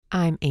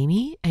I'm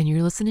Amy, and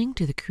you're listening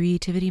to the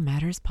Creativity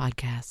Matters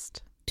podcast.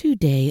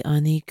 Today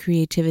on the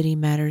Creativity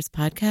Matters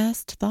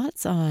podcast,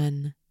 thoughts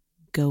on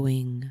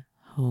going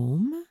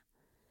home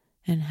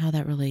and how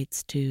that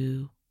relates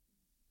to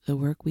the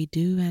work we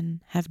do and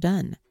have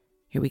done.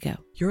 Here we go.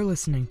 You're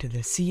listening to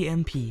the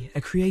CMP,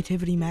 a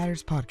Creativity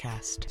Matters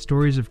podcast.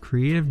 Stories of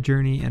creative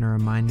journey and a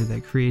reminder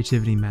that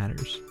creativity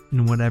matters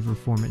in whatever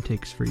form it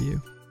takes for you.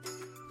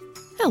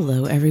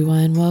 Hello,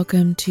 everyone.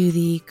 Welcome to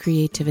the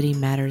Creativity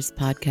Matters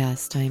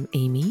podcast. I'm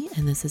Amy,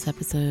 and this is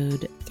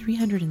episode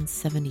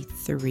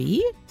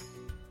 373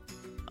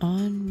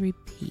 on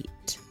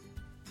repeat.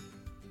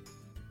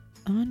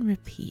 On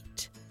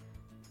repeat.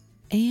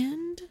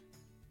 And,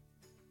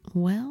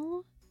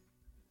 well,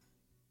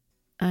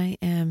 I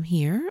am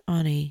here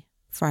on a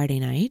Friday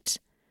night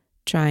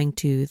trying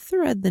to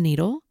thread the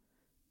needle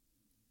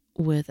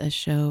with a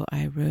show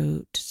I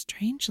wrote,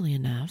 strangely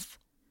enough,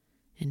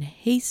 in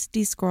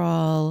hasty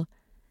scrawl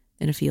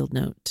in a field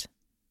note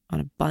on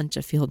a bunch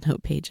of field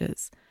note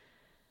pages.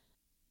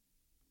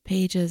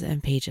 Pages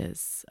and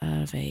pages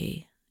of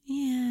a,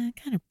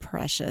 kind of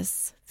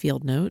precious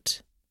field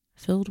note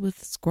filled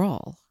with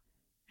scrawl.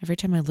 Every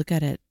time I look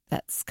at it,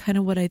 that's kind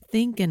of what I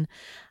think, and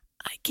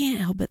I can't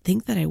help but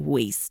think that I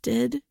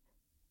wasted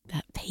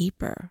that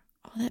paper.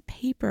 All that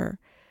paper.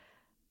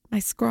 My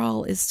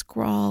scrawl is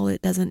scrawl.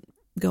 It doesn't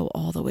go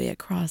all the way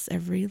across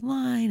every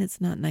line.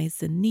 It's not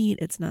nice and neat.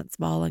 It's not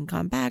small and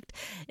compact.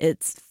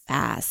 It's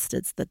fast.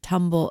 It's the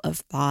tumble of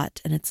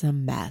thought, and it's a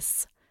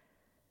mess.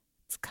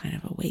 It's kind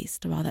of a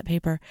waste of all that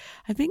paper.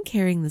 I've been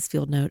carrying this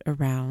field note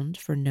around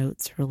for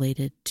notes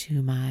related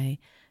to my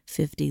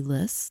 50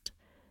 list,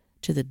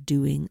 to the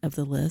doing of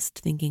the list,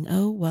 thinking,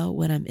 oh, well,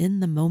 when I'm in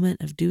the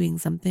moment of doing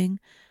something,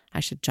 I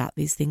should jot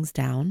these things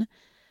down.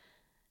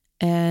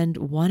 And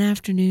one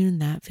afternoon,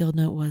 that field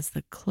note was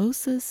the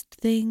closest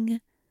thing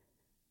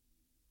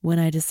when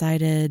I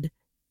decided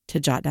to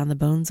jot down the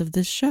bones of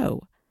this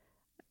show.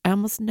 I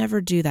almost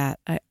never do that.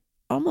 I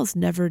almost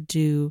never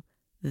do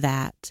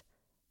that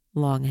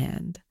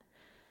longhand.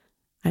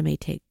 I may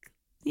take,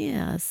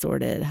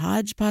 assorted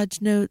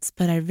hodgepodge notes,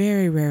 but I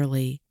very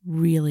rarely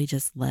really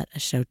just let a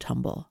show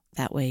tumble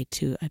that way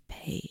to a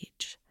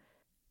page.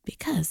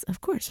 Because, of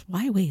course,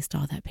 why waste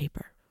all that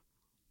paper?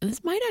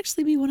 This might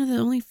actually be one of the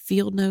only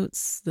field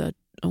notes, the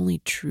only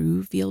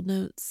true field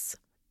notes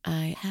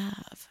I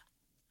have.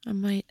 I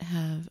might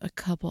have a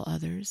couple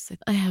others.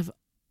 I have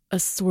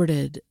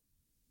assorted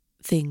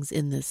things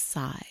in this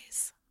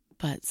size,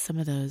 but some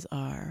of those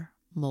are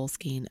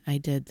Moleskine. I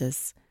did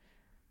this,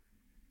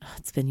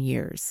 it's been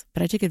years,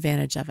 but I took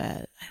advantage of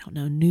a,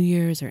 New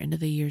Year's or end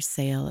of the year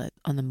sale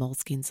on the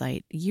Moleskine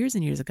site years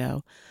and years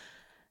ago.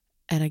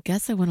 And I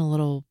guess I went a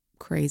little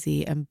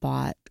crazy and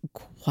bought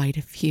quite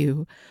a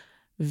few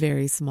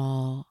very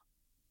small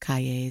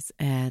cahiers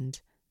and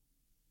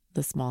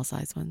the small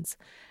size ones.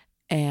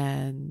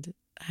 And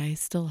I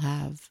still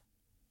have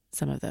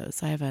some of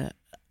those. I have a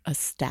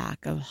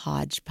stack of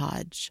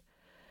hodgepodge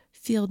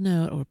field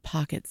note or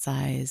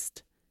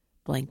pocket-sized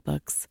blank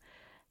books,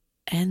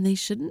 and they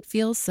shouldn't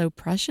feel so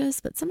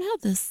precious, but somehow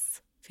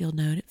this field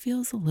note, it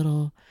feels a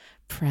little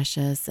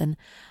precious, and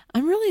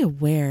I'm really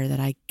aware that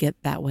I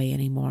get that way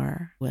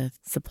anymore with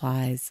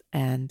supplies,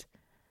 and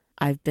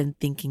I've been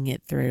thinking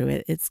it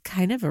through. It's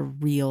kind of a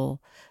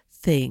real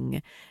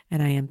thing,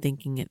 and I am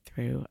thinking it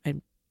through. I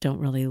don't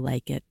really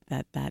like it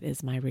that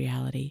is my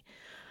reality.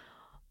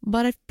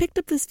 But I've picked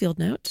up this field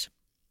note.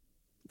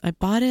 I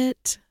bought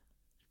it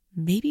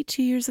maybe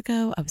 2 years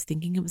ago. I was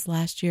thinking it was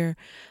last year,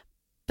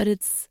 but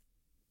it's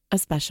a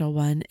special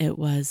one. It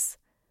was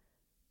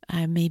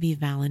maybe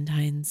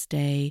Valentine's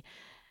Day.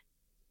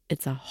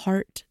 It's a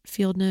heart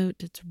field note.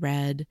 It's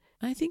red.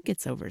 I think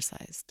it's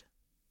oversized.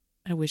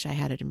 I wish I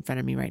had it in front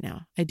of me right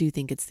now. I do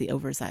think it's the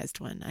oversized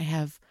one. I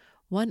have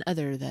one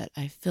other that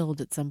I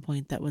filled at some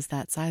point that was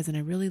that size, and I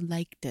really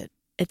liked it.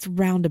 It's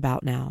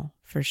roundabout now,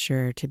 for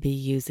sure, to be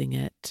using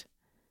it.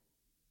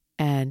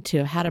 And to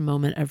have had a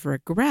moment of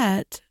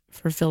regret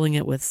for filling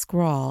it with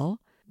scrawl.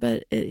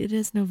 But it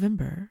is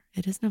November.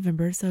 It is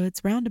November, so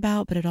it's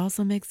roundabout, but it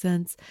also makes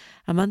sense.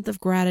 A month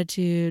of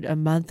gratitude, a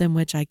month in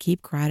which I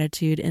keep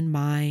gratitude in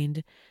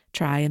mind,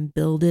 try and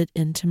build it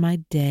into my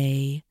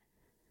day,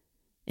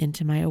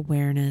 into my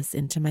awareness,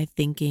 into my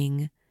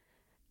thinking.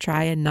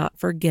 Try and not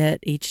forget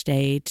each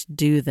day to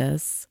do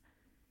this.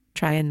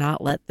 Try and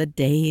not let the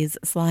days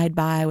slide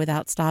by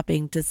without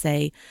stopping to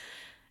say,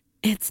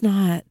 it's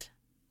not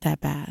that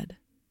bad.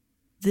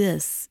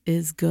 This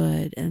is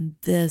good, and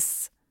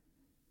this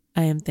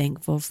I am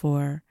thankful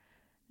for,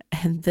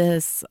 and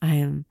this I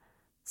am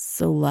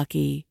so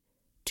lucky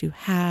to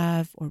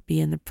have or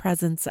be in the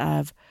presence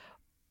of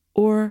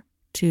or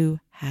to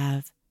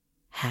have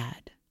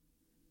had.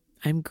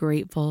 I'm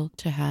grateful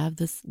to have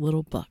this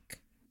little book.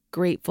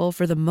 Grateful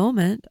for the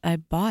moment I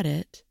bought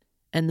it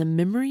and the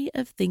memory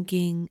of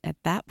thinking at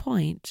that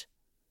point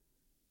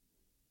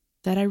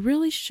that I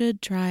really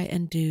should try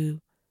and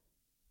do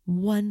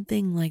one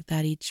thing like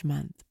that each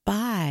month.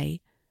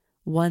 Buy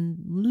one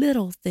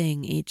little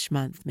thing each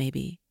month,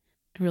 maybe.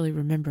 I really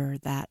remember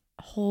that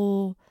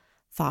whole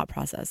thought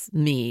process,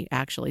 me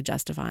actually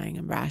justifying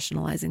and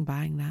rationalizing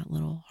buying that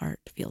little heart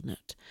field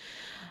note.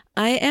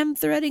 I am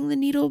threading the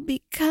needle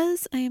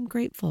because I am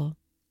grateful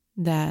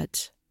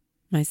that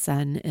my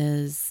son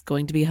is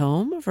going to be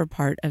home for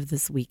part of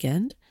this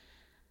weekend.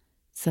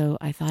 So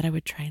I thought I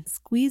would try and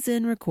squeeze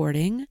in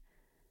recording.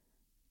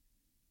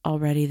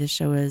 Already the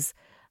show is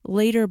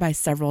later by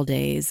several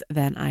days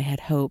than I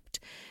had hoped,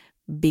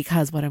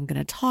 because what I'm going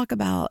to talk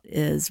about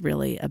is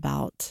really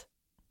about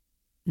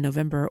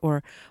November,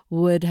 or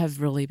would have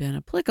really been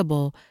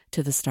applicable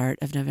to the start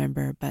of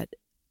November, but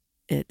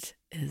it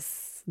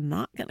is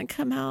not going to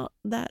come out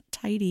that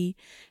tidy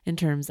in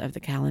terms of the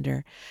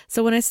calendar.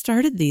 So when I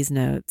started these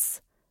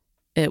notes,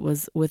 it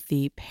was with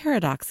the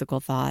paradoxical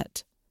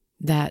thought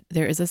that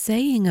there is a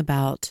saying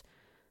about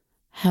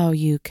how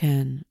you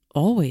can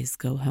always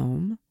go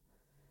home,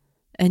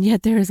 and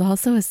yet there is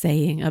also a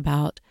saying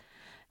about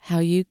how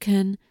you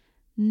can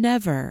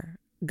never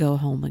go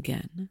home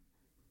again.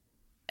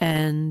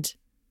 And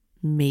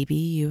maybe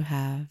you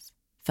have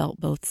felt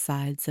both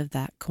sides of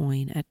that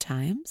coin at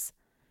times.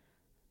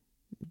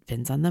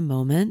 Depends on the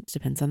moment,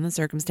 depends on the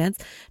circumstance,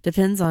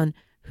 depends on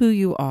who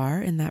you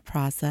are in that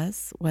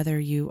process, whether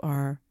you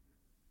are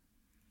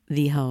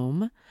the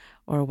home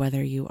or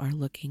whether you are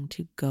looking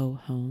to go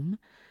home.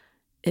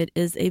 It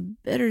is a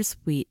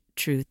bittersweet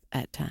truth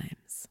at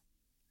times,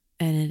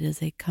 and it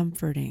is a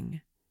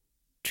comforting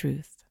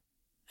truth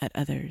at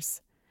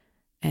others.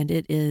 And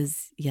it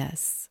is,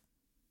 yes,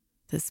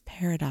 this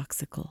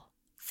paradoxical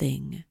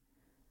thing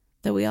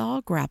that we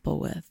all grapple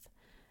with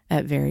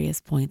at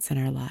various points in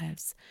our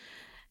lives.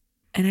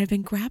 And I've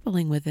been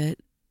grappling with it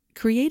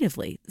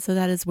creatively. So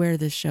that is where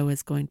this show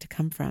is going to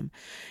come from.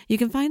 You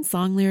can find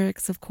song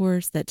lyrics, of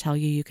course, that tell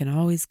you can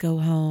always go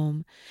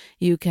home.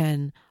 You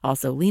can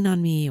also lean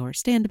on me or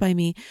stand by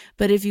me.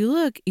 But if you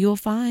look, you'll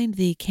find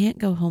the can't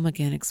go home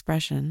again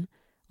expression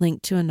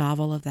linked to a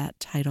novel of that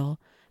title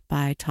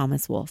by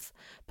Thomas Wolfe,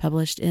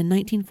 published in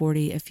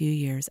 1940, a few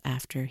years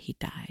after he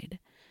died.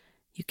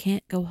 You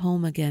can't go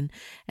home again.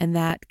 And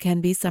that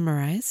can be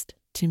summarized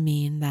to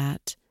mean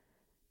that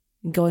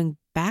going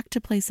back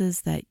to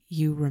places that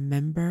you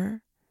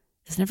remember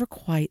is never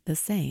quite the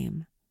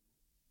same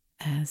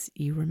as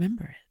you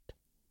remember it.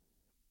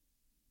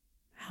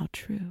 How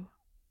true.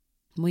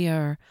 We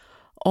are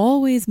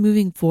always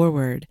moving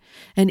forward.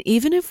 And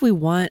even if we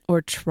want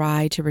or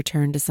try to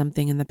return to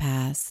something in the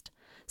past,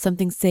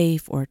 something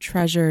safe or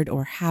treasured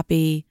or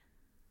happy,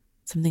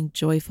 something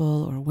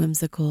joyful or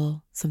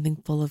whimsical, something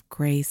full of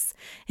grace,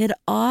 it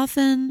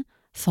often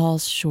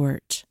falls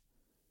short.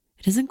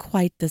 It isn't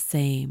quite the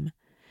same.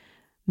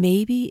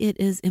 Maybe it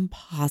is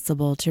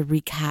impossible to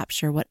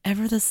recapture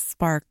whatever the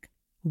spark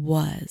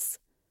was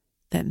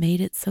that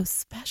made it so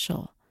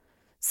special,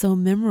 so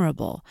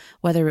memorable,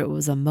 whether it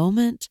was a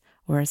moment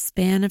or a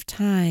span of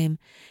time.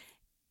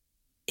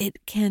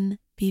 It can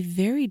be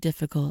very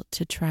difficult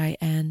to try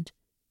and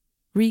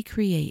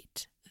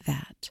recreate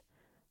that,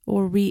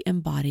 or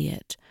re-embody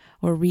it,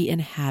 or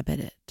re-inhabit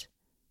it.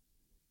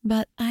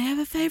 But I have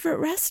a favorite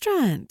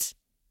restaurant,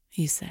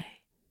 you say,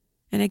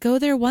 and I go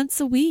there once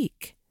a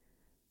week.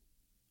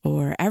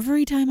 Or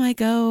every time I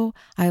go,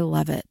 I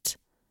love it.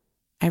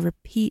 I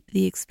repeat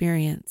the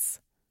experience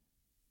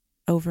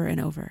over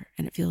and over,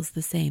 and it feels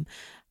the same.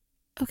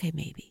 Okay,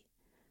 maybe.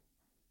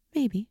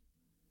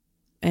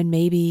 And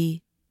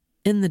maybe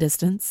in the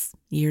distance,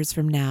 years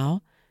from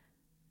now,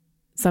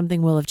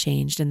 something will have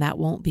changed, and that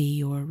won't be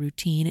your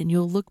routine, and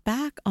you'll look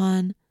back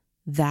on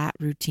that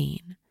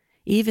routine,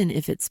 even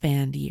if it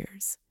spanned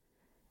years.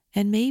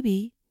 And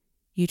maybe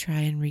you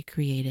try and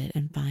recreate it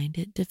and find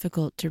it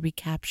difficult to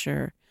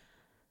recapture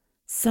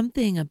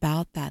something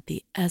about that,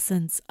 the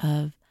essence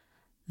of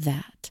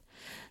that.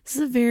 This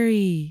is a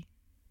very,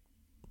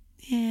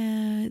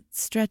 it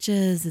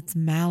stretches, it's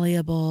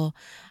malleable.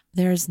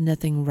 There's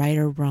nothing right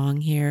or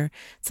wrong here.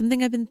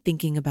 Something I've been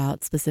thinking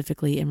about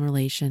specifically in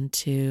relation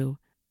to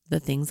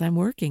the things I'm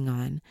working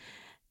on.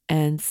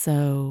 And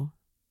so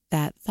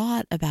that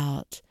thought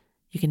about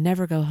you can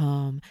never go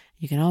home,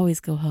 you can always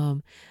go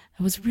home,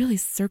 I was really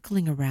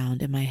circling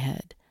around in my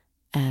head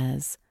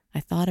as I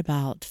thought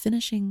about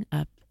finishing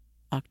up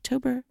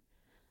October,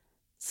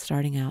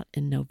 starting out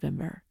in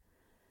November.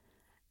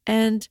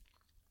 And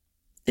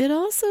it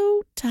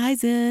also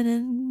ties in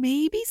and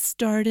maybe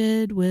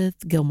started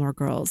with Gilmore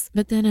Girls.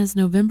 But then as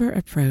November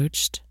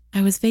approached,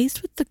 I was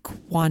faced with the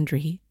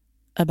quandary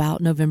about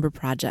November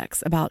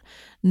projects, about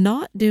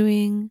not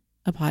doing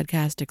a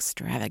podcast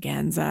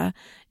extravaganza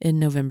in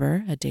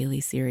November, a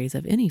daily series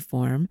of any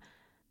form,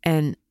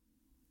 and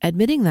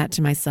admitting that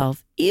to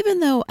myself,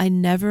 even though I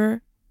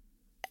never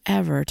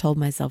ever told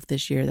myself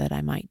this year that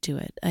I might do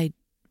it. I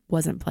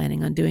wasn't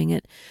planning on doing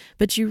it,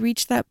 but you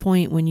reach that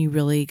point when you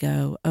really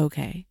go,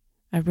 okay,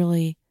 I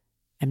really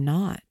am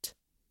not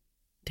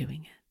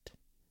doing it.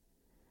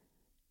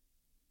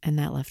 And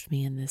that left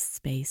me in this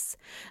space.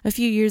 A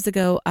few years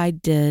ago, I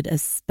did a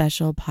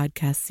special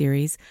podcast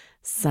series.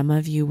 Some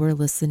of you were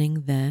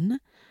listening then.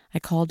 I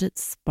called it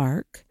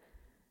Spark.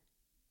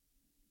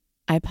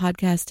 I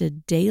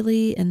podcasted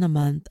daily in the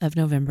month of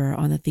November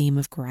on the theme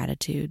of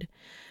gratitude,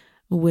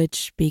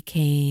 which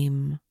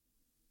became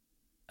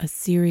a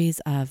series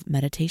of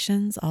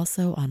meditations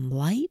also on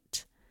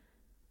light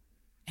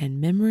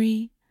and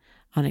memory,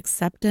 on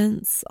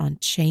acceptance, on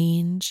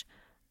change,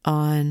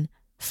 on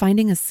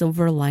finding a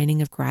silver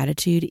lining of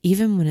gratitude,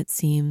 even when it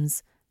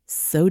seems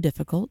so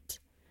difficult,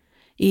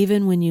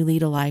 even when you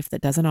lead a life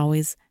that doesn't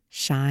always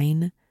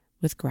shine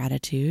with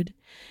gratitude.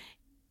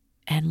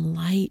 And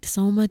light,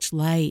 so much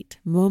light,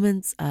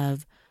 moments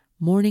of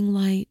morning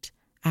light,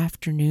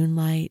 afternoon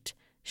light,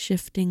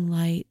 shifting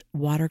light,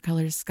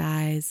 watercolor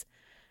skies,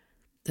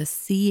 the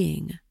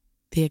seeing,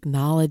 the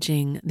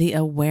acknowledging, the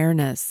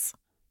awareness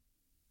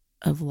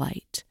of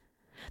light,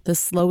 the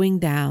slowing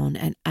down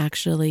and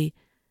actually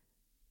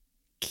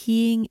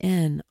keying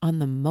in on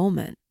the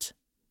moment.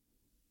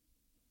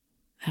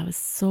 That was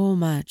so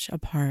much a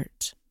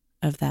part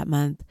of that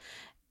month.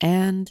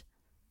 And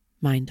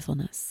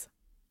mindfulness.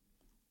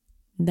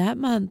 That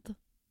month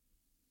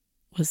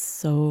was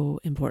so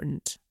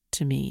important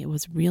to me. It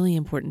was really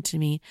important to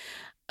me.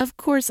 Of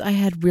course, I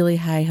had really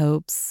high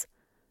hopes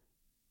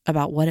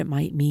about what it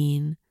might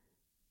mean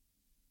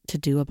to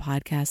do a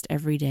podcast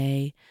every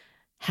day,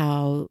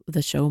 how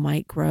the show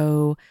might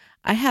grow.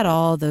 I had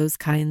all those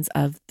kinds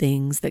of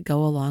things that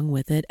go along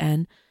with it,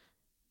 and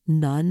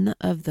none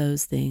of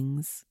those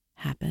things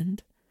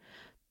happened.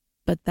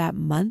 But that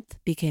month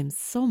became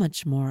so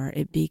much more.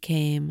 It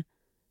became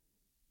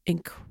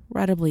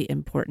incredibly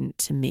important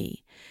to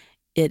me.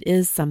 It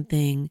is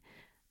something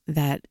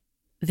that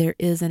there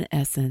is an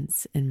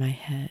essence in my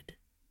head.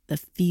 The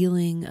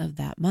feeling of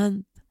that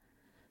month,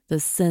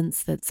 the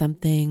sense that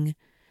something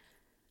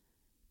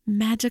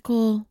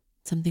magical,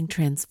 something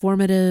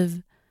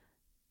transformative,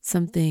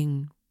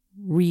 something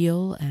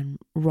real and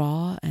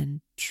raw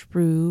and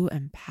true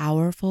and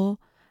powerful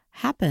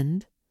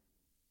happened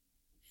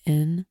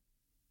in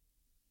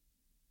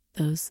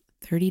those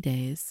 30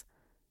 days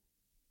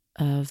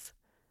of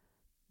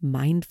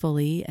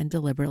mindfully and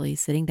deliberately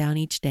sitting down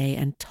each day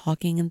and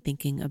talking and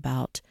thinking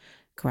about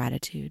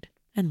gratitude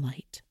and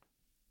light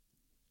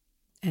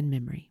and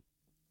memory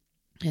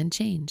and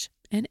change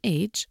and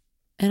age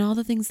and all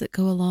the things that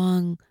go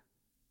along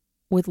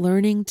with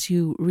learning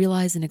to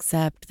realize and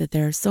accept that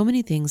there are so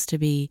many things to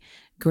be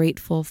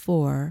grateful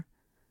for,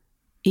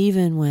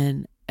 even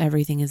when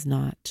everything is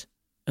not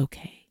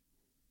okay,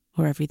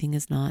 or everything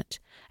is not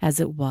as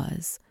it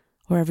was,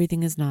 or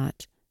everything is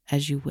not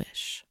as you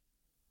wish.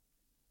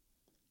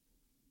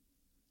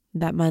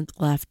 That month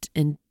left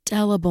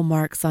indelible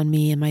marks on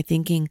me and my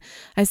thinking.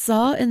 I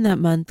saw in that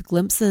month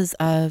glimpses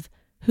of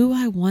who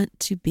I want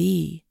to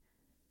be,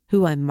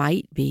 who I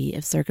might be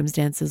if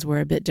circumstances were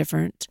a bit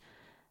different.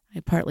 I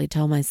partly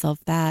tell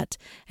myself that,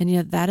 and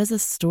yet that is a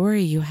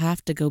story you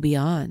have to go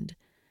beyond.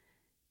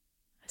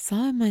 I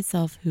saw in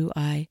myself who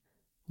I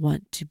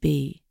want to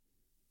be.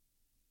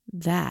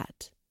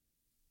 That's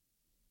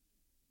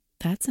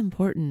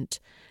important.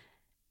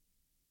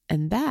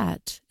 And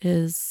that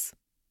is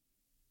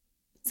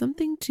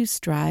something to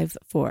strive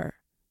for,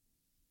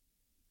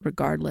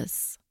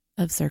 regardless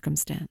of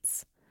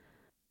circumstance.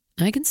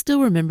 I can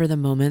still remember the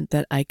moment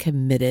that I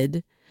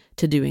committed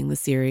to doing the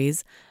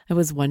series. I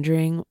was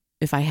wondering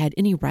if I had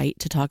any right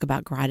to talk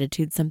about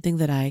gratitude, something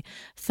that I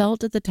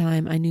felt at the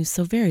time I knew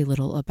so very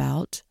little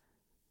about.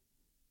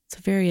 So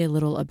very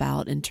little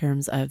about in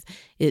terms of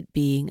it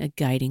being a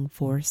guiding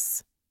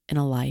force in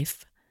a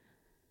life.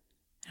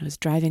 I was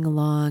driving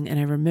along and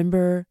I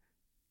remember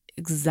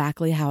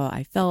exactly how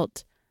I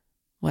felt,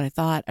 what I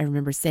thought. I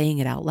remember saying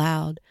it out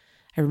loud.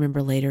 I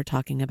remember later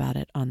talking about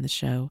it on the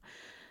show.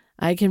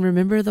 I can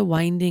remember the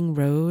winding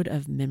road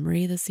of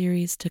memory the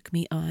series took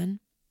me on.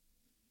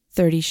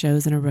 30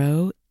 shows in a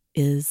row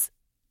is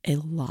a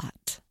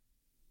lot.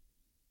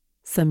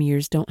 Some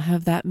years don't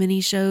have that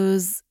many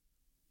shows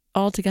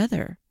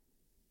altogether,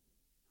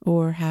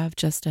 or have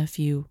just a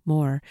few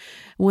more.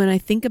 When I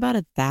think about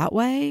it that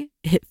way,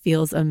 it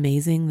feels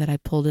amazing that I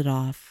pulled it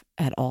off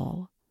at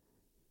all.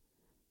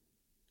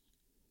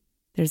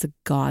 There's a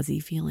gauzy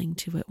feeling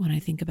to it when I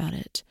think about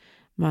it.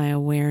 My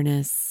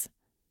awareness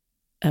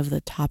of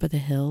the top of the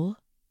hill,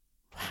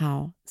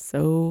 wow,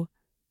 so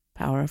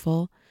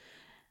powerful.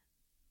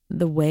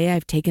 The way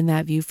I've taken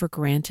that view for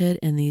granted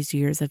in these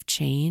years of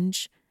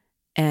change,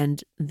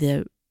 and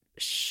the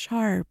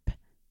sharp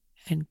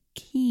and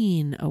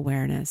keen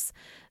awareness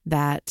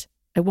that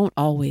I won't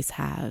always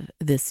have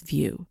this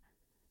view,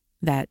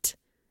 that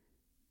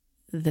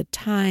the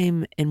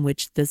time in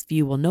which this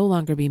view will no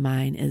longer be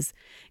mine is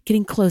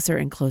getting closer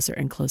and closer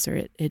and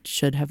closer. It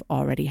should have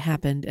already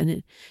happened, and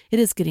it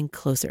is getting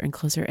closer and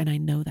closer, and I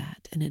know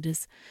that. And it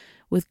is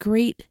with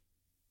great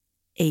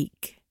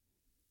ache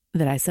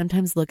that I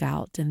sometimes look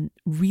out and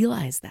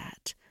realize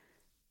that.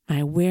 My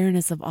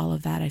awareness of all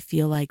of that, I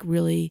feel like,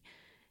 really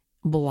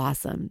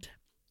blossomed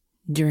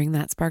during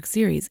that Spark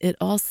series. It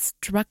all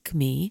struck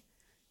me,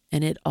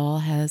 and it all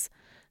has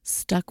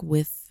stuck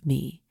with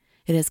me.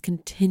 It has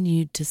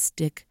continued to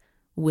stick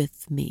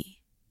with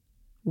me.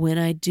 When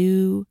I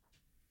do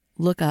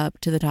look up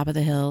to the top of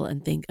the hill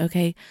and think,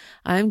 okay,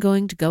 I'm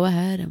going to go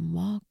ahead and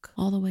walk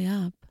all the way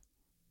up.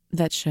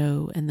 That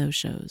show and those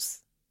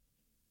shows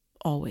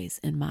always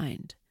in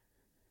mind.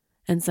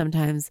 And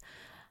sometimes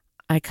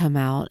I come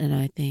out and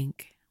I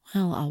think,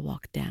 well, I'll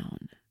walk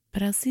down,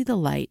 but I'll see the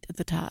light at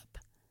the top.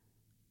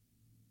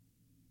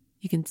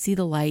 You can see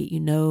the light,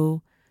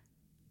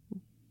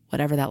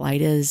 whatever that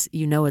light is,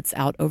 it's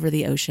out over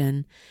the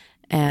ocean.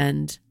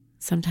 And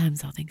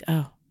sometimes I'll think,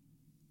 oh,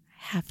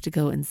 I have to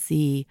go and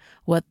see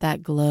what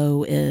that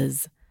glow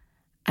is.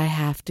 I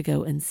have to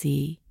go and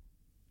see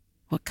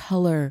what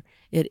color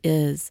it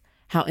is,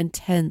 how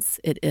intense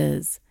it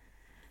is.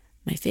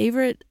 My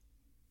favorite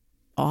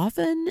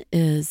often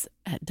is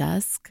at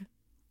dusk,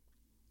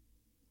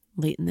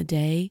 late in the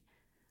day,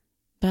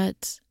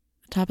 but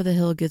the top of the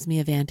hill gives me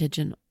a vantage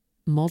in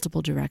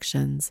multiple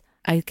directions.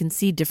 I can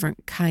see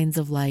different kinds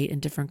of light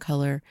and different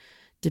color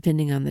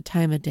depending on the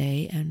time of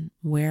day and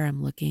where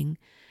I'm looking.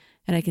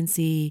 And I can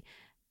see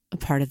a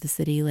part of the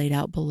city laid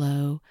out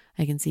below.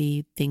 I can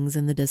see things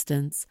in the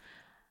distance.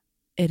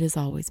 It is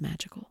always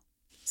magical.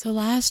 So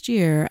last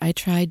year, I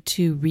tried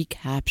to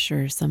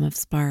recapture some of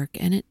Spark,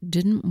 and it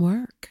didn't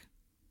work.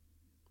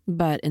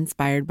 But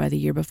inspired by the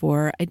year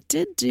before, I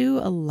did do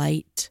a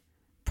light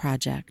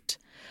project,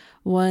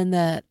 one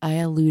that I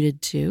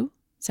alluded to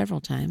several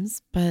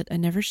times, but I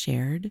never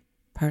shared,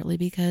 partly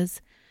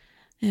because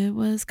it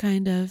was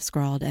kind of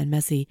scrawled and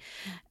messy.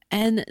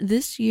 And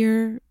this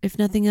year, if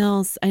nothing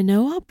else, I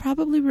know I'll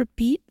probably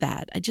repeat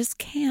that. I just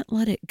can't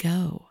let it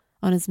go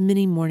on as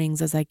many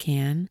mornings as I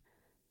can.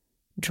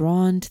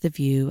 Drawn to the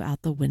view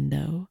out the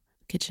window,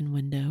 kitchen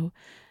window,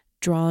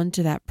 drawn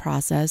to that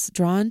process,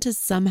 drawn to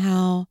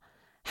somehow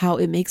how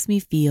it makes me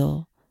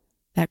feel,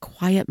 that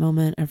quiet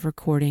moment of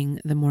recording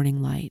the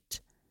morning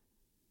light.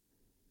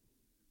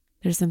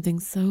 There's something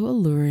so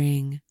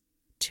alluring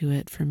to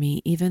it for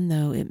me, even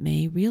though it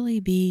may really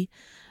be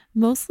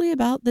mostly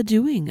about the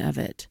doing of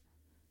it,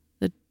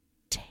 the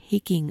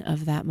taking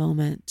of that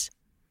moment,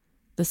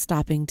 the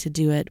stopping to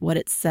do it, what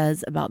it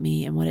says about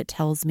me and what it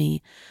tells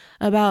me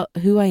about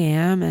who I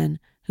am and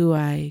who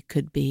I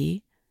could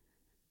be.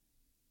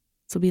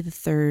 This will be the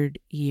third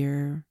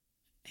year,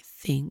 I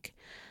think,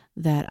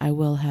 that I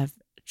will have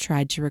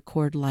tried to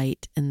record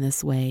light in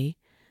this way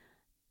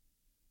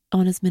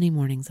on as many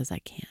mornings as I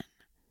can.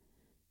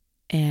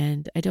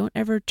 And I don't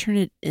ever turn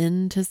it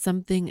into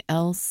something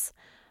else.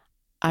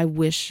 I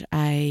wish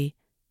I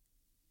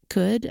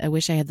could. I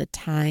wish I had the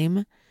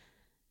time.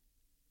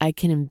 I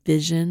can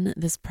envision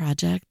this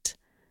project.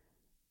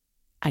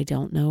 I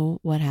don't know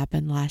what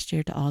happened last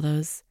year to all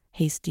those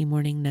hasty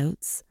morning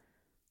notes.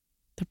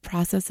 The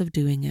process of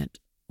doing it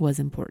was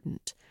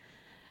important.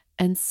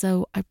 And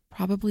so I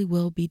probably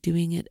will be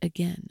doing it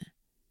again.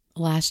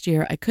 Last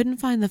year, I couldn't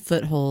find the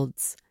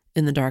footholds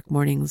in the dark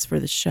mornings for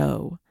the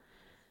show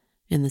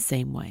in the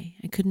same way.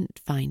 I couldn't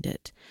find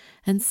it.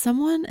 And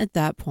someone at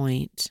that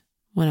point,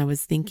 when I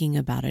was thinking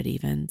about it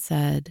even,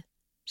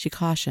 she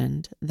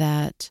cautioned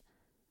that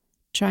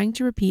trying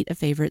to repeat a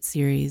favorite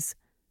series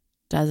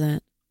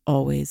doesn't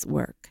always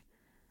work.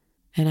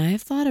 And I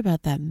have thought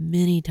about that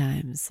many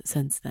times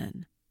since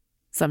then.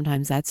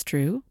 Sometimes that's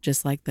true,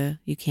 just like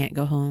you can't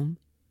go home,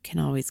 can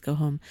always go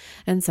home.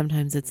 And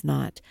sometimes it's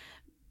not.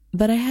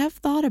 But I have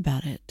thought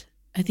about it.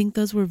 I think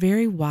those were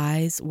very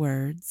wise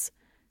words,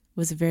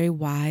 was a very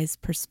wise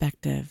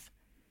perspective.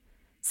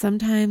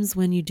 Sometimes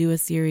when you do a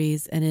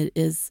series and it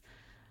is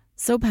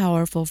so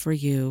powerful for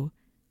you,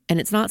 and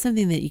it's not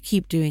something that you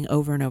keep doing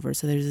over and over,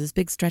 so there's this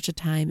big stretch of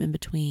time in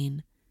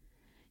between,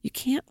 you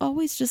can't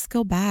always just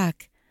go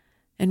back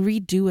and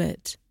redo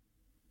it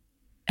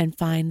and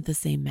find the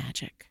same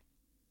magic.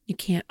 You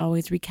can't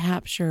always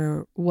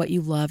recapture what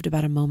you loved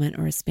about a moment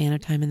or a span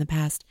of time in the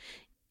past,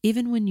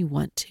 even when you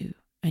want to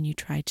and you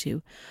try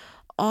to.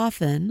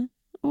 Often,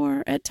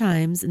 or at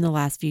times in the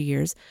last few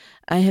years,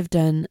 I have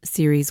done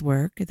series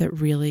work that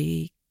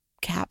really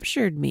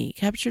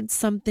captured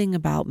something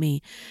about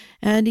me.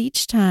 And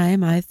each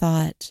time I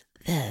thought,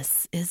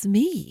 this is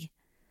me.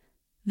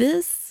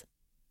 This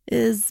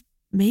is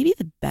maybe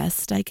the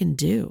best I can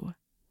do.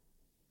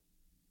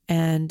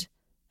 And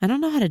I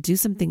don't know how to do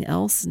something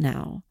else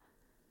now.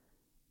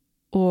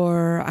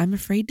 Or I'm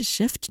afraid to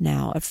shift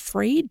now,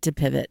 afraid to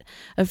pivot,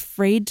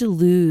 afraid to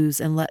lose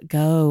and let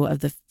go of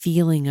the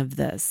feeling of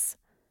this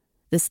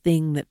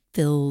thing that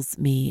fills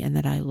me and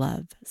that I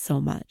love so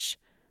much.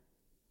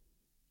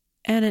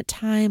 And at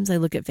times I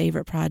look at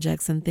favorite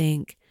projects and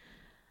think,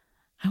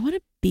 I want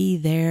to be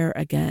there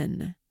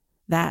again.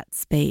 That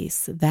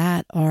space,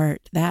 that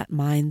art, that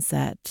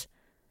mindset.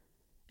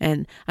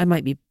 And I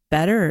might be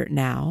better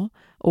now,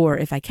 or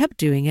if I kept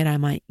doing it, I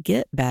might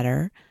get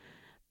better.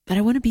 But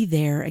I want to be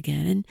there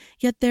again. And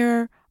yet there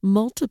are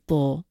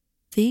multiple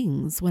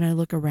things when I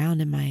look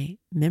around in my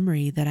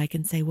memory that I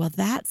can say, well,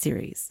 that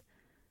series,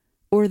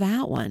 or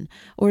that one,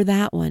 or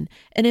that one.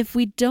 And if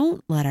we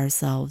don't let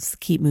ourselves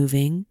keep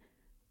moving,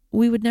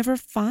 we would never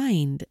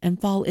find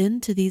and fall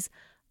into these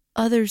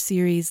other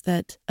series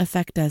that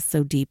affect us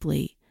so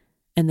deeply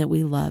and that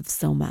we love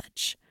so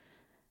much.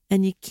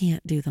 And you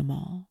can't do them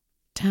all.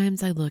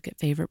 times I look at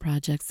favorite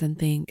projects and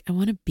think, I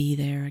want to be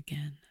there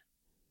again.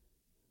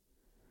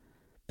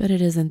 But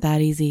it isn't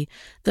that easy.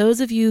 Those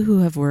of you who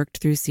have worked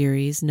through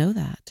series know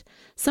that.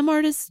 Some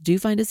artists do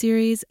find a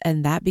series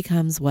and that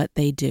becomes what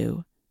they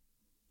do,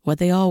 what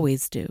they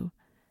always do,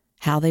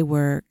 how they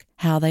work,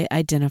 how they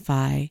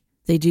identify.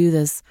 They do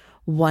this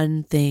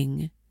one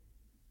thing,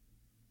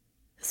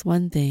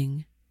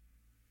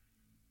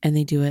 and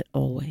they do it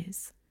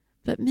always.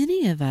 But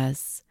many of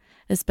us,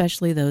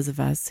 especially those of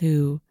us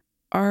who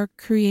are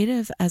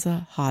creative as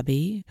a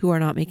hobby, who are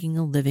not making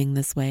a living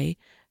this way,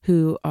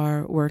 who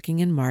are working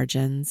in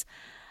margins,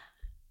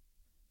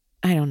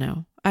 I don't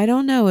know. I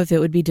don't know if it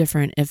would be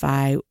different if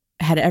I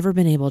had ever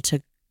been able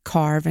to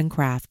carve and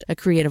craft a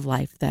creative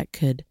life that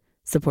could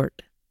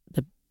support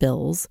the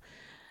bills.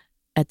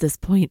 At this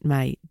point,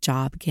 my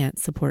job can't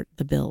support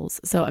the bills.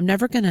 So I'm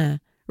never going to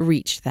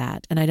reach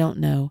that. And I don't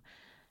know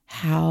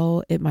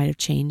how it might have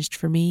changed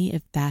for me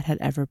if that had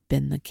ever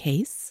been the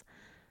case.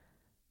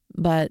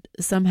 But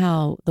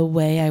somehow the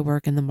way I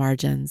work in the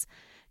margins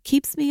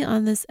keeps me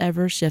on this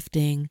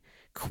ever-shifting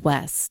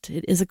quest.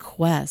 It is a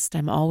quest.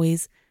 I'm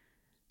always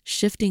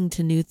shifting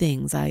to new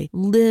things. I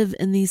live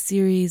in these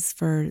series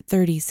for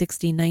 30,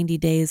 60, 90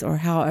 days or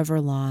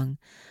however long.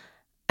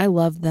 I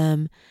love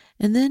them.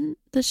 And then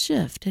the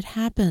shift, it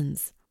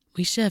happens.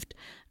 We shift.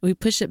 We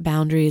push at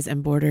boundaries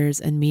and borders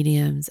and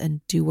mediums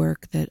and do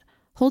work that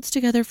holds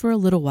together for a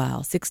little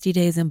while, 60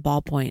 days in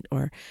ballpoint,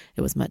 or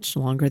it was much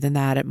longer than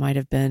that. It might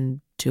have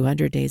been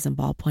 200 days in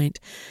ballpoint,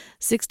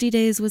 60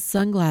 days with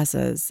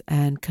sunglasses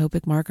and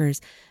Copic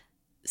markers,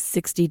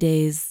 60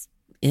 days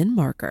in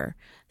marker,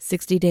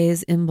 60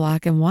 days in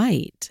black and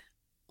white.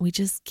 We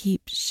just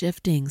keep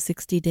shifting,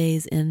 60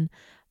 days in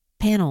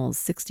panels,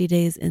 60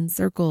 days in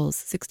circles,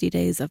 60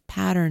 days of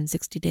pattern,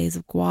 60 days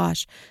of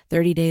gouache,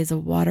 30 days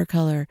of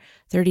watercolor,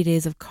 30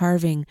 days of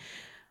carving.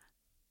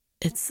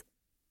 It's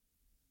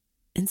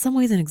in some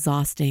ways an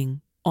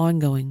exhausting,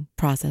 ongoing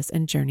process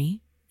and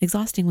journey.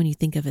 Exhausting when you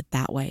think of it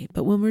that way.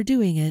 But when we're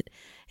doing it,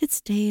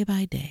 it's day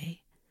by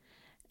day.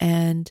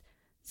 And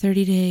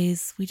 30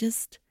 days, we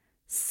just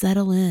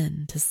settle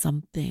in to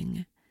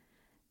something.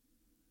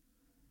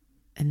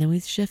 And then we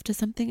shift to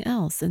something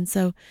else. And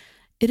so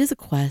it is a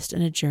quest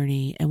and a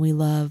journey, and we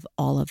love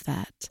all of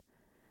that.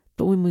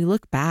 But when we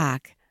look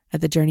back at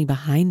the journey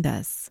behind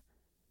us,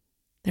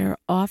 there are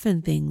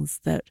often things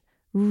that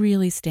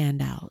really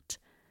stand out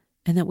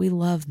and that we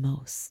love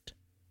most,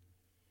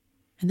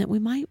 and that we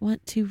might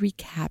want to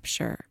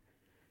recapture.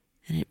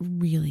 And it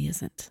really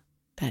isn't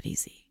that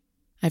easy.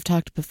 I've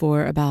talked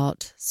before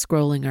about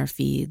scrolling our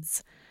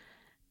feeds,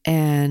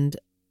 and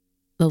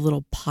the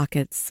little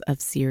pockets of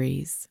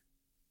series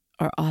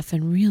are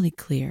often really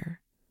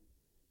clear.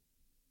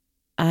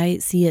 I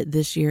see it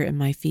this year in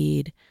my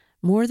feed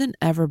more than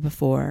ever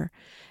before.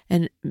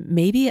 And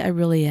maybe I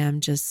really am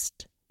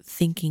just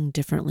thinking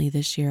differently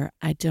this year.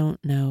 I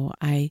don't know.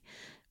 I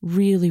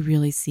really,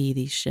 really see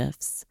these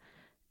shifts.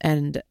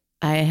 And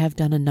I have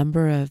done a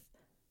number of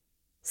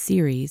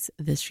series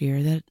this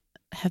year that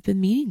have been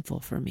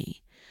meaningful for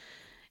me.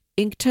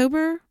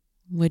 Inktober,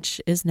 which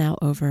is now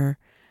over,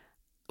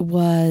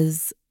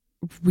 was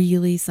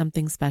really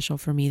something special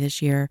for me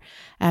this year.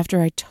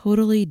 After I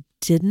totally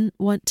didn't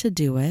want to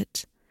do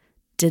it,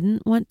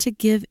 didn't want to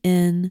give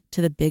in to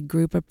the big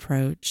group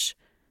approach,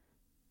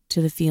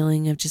 to the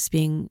feeling of just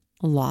being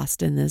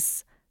lost in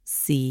this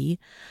sea,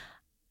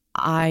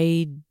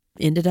 I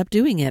ended up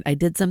doing it. I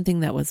did something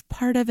that was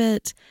part of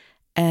it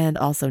and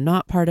also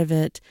not part of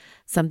it,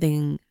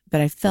 something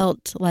that I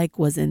felt like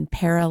was in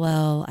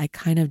parallel. I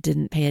kind of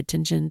didn't pay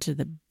attention to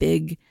the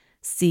big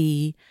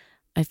sea.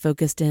 I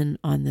focused in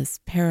on this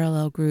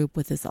parallel group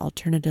with this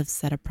alternative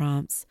set of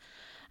prompts.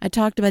 I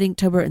talked about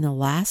Inktober in the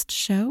last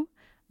show,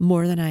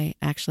 more than I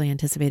actually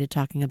anticipated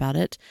talking about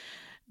it,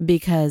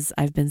 because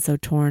I've been so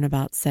torn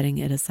about setting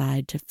it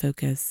aside to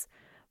focus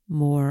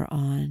more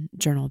on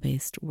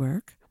journal-based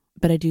work.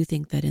 But I do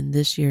think that in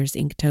this year's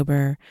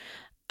Inktober,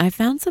 I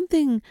found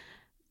something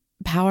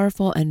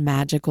powerful and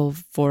magical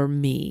for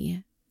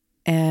me.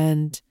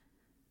 And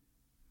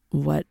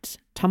what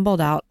tumbled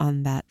out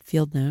on that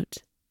field note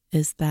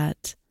is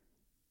that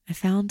I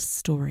found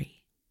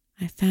story.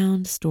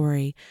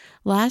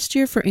 Last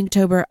year for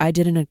Inktober, I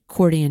did an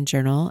accordion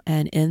journal,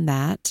 and in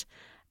that,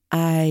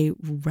 I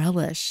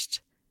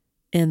relished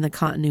in the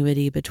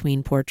continuity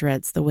between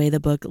portraits, the way the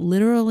book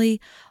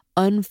literally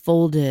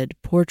unfolded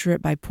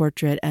portrait by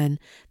portrait, and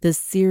this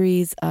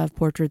series of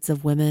portraits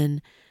of women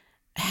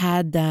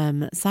had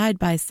them side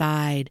by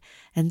side,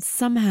 and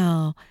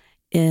somehow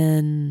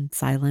in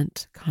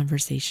silent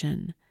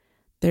conversation,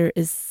 there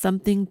is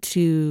something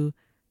to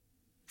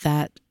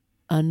that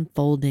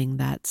unfolding,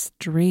 that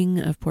string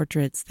of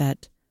portraits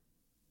that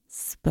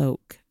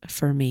spoke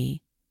for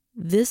me.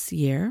 This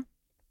year,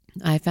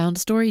 I found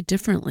story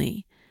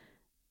differently.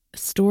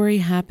 Story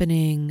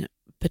happening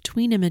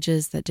between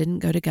images that didn't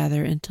go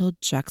together until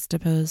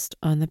juxtaposed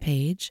on the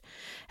page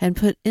and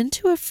put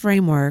into a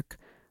framework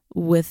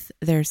with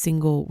their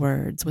single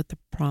words, with the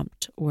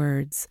prompt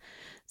words.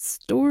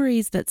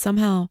 Stories that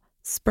somehow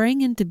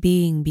sprang into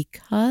being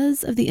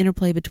because of the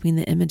interplay between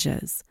the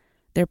images,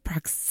 their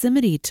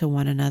proximity to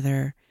one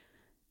another,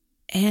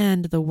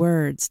 and the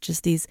words,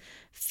 just these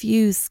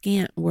few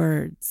scant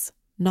words,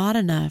 not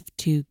enough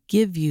to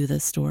give you the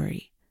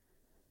story,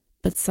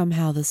 but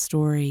somehow the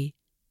story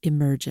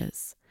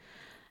emerges.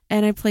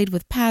 And I played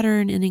with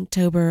pattern in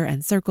Inktober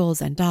and circles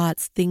and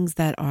dots, things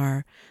that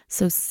are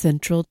so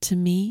central to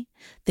me,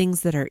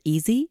 things that are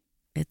easy.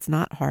 It's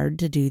not hard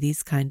to do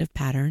these kind of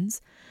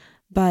patterns,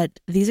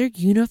 but these are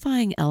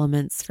unifying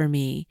elements for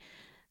me.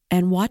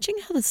 And watching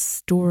how the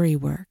story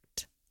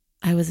worked,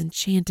 I was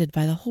enchanted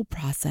by the whole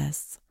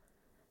process,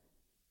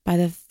 by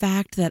the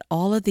fact that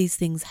all of these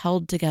things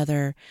held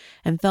together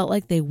and felt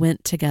like they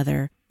went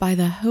together, by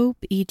the hope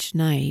each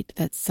night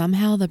that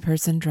somehow the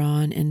person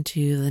drawn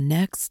into the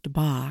next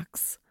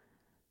box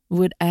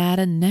would add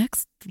a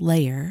next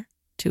layer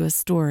to a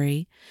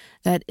story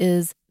that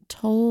is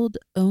told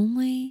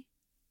only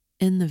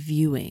in the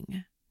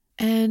viewing.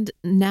 And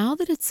now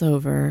that it's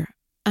over,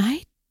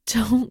 I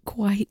don't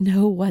quite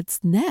know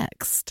what's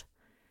next.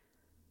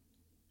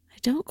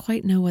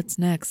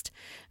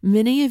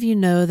 Many of you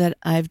know that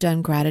I've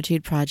done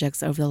gratitude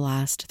projects over the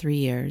last 3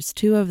 years.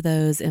 2 of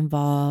those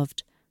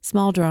involved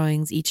small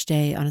drawings each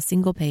day on a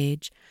single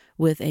page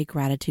with a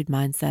gratitude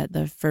mindset.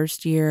 The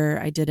first year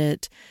I did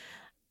it,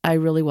 I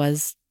really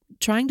was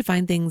trying to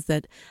find things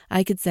that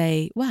I could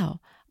say, wow,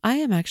 I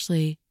am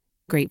actually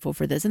grateful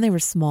for this. And they were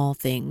small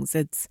things.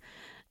 It's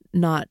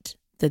not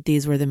that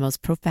these were the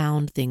most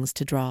profound things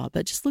to draw,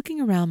 but just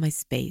looking around my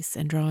space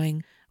and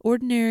drawing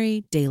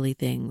ordinary daily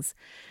things.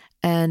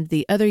 And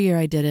the other year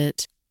I did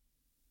it,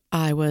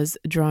 I was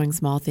drawing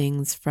small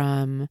things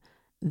from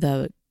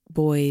the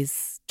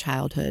boys'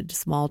 childhood,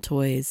 small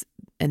toys,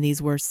 and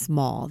these were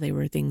small. They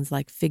were things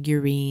like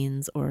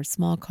figurines or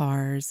small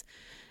cars,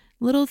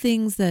 little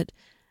things that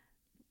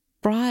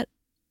brought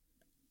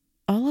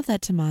all of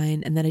that to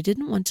mind and that I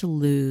didn't want to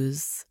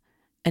lose.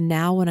 And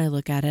now when I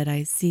look at it,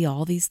 I see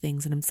all these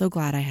things and I'm so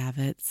glad I have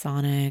it.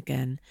 Sonic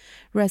and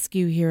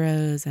Rescue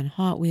Heroes and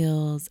Hot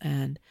Wheels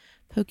and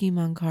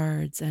Pokemon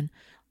cards and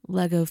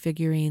Lego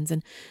figurines.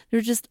 And there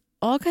were just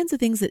all kinds of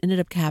things that ended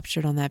up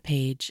captured on that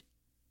page.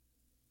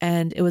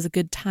 And it was a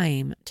good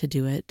time to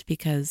do it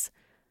because,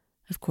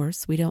 of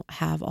course, we don't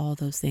have all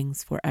those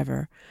things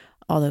forever.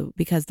 Although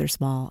because they're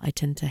small, I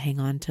tend to hang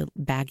on to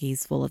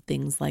baggies full of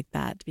things like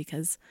that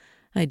because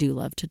I do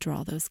love to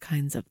draw those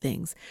kinds of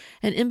things.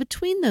 And in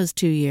between those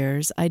 2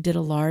 years, I did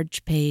a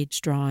large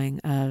page drawing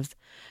of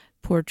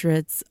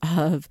portraits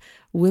of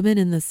women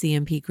in the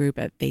CMP group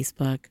at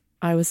Facebook.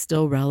 I was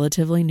still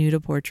relatively new to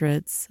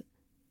portraits,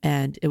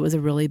 and it was a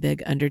really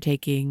big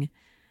undertaking.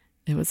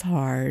 It was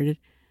hard.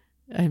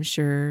 I'm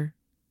sure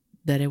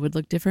that it would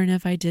look different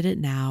if I did it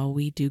now.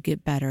 We do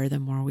get better the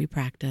more we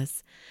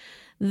practice.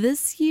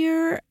 This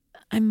year,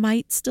 I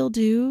might still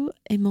do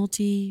a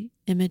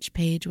multi-image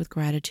page with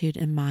gratitude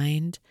in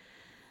mind.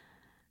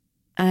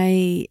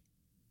 I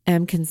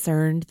am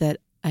concerned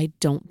that I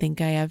don't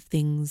think I have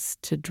things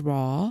to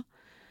draw.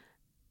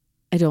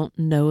 I don't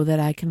know that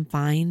I can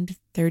find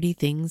 30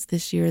 things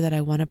this year that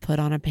I want to put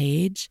on a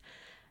page.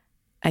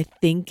 I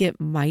think it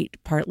might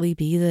partly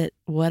be that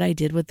what I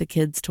did with the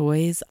kids'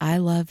 toys, I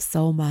love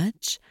so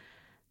much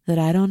that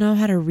I don't know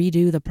how to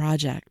redo the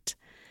project.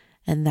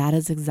 And that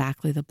is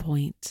exactly the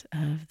point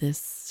of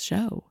this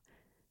show.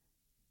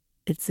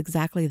 It's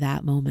exactly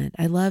that moment.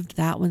 I loved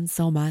that one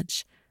so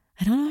much.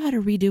 I don't know how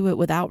to redo it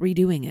without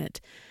redoing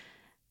it.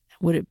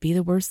 Would it be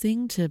the worst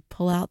thing to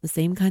pull out the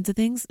same kinds of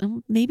things?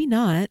 Maybe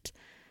not.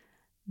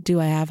 Do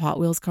I have Hot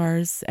Wheels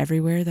cars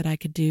everywhere that I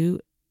could do?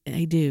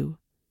 I do.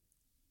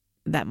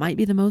 That might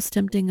be the most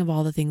tempting of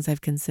all the things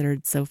I've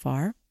considered so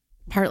far.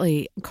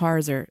 Partly,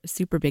 cars are a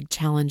super big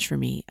challenge for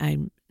me.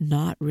 I'm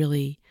not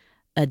really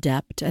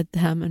adept at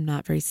them. I'm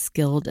not very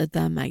skilled at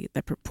them.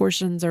 The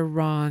proportions are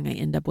wrong. I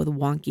end up with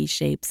wonky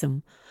shapes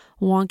and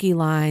wonky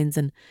lines,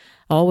 and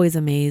always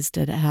amazed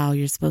at how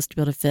you're supposed to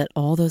be able to fit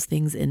all those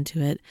things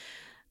into it.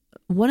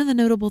 One of the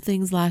notable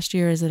things last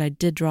year is that I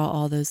did draw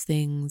all those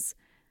things,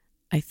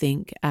 I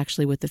think,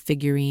 actually with the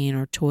figurine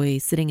or toy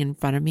sitting in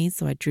front of me.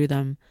 So I drew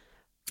them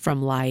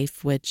from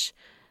life, which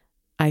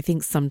I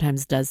think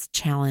sometimes does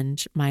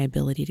challenge my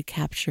ability to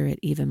capture it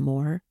even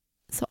more.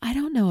 So I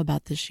don't know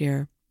about this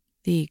year.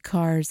 The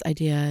cars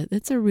idea,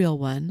 it's a real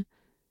one,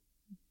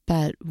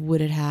 but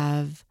would it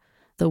have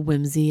the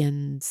whimsy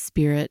and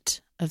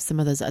spirit of some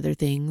of those other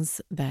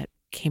things that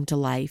came to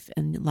life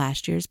in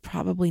last year's?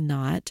 Probably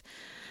not.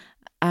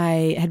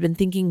 I had been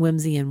thinking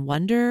whimsy and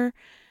wonder,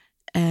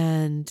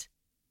 and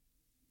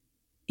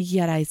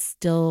yet I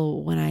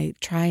still, when I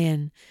try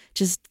and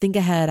just think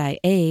ahead,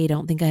 I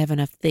don't think I have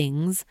enough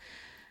things.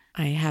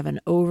 I have an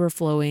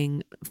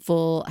overflowing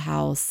full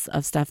house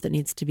of stuff that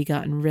needs to be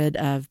gotten rid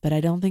of, but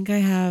I don't think I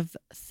have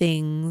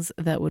things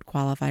that would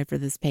qualify for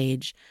this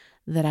page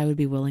that I would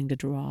be willing to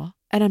draw.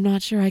 And I'm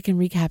not sure I can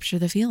recapture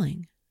the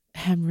feeling.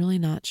 I'm really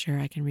not sure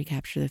I can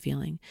recapture the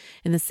feeling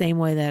in the same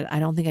way that I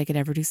don't think I could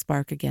ever do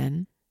Spark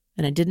again.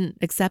 And I didn't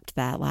accept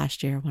that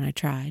last year when I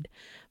tried,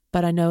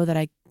 but I know that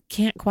I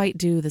can't quite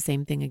do the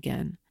same thing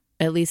again.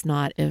 At least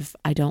not if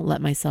I don't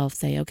let myself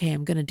say, okay,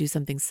 I'm going to do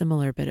something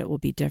similar, but it will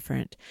be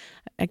different.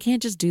 I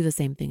can't just do the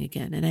same thing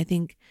again. And I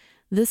think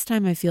this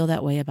time I feel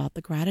that way about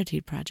the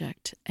gratitude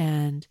project.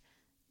 And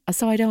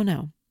so I don't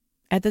know.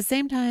 At the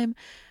same time,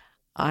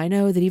 I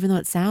know that even though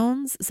it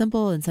sounds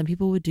simple and some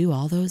people would do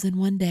all those in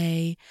one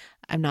day,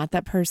 I'm not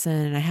that person.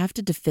 And I have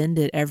to defend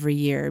it every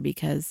year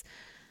because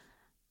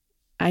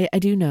I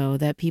do know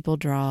that people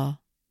draw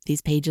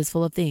these pages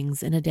full of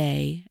things in a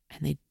day,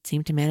 and they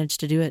seem to manage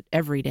to do it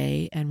every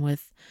day and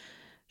with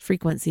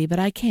frequency, but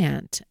I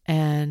can't.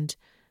 And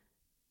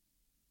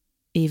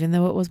even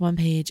though it was one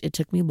page, it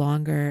took me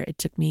longer. It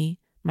took me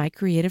my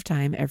creative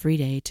time every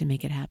day to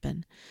make it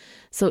happen.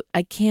 So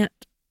I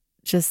can't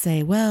just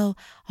say, well,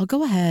 I'll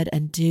go ahead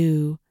and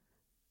do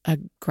a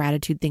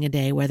gratitude thing a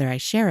day, whether I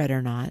share it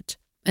or not,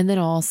 and then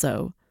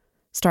also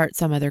start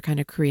some other kind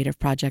of creative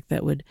project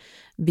that would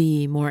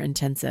be more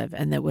intensive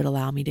and that would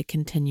allow me to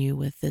continue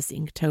with this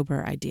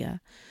Inktober idea.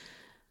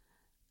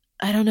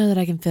 I don't know that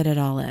I can fit it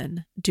all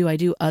in. Do I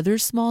do other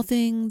small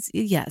things?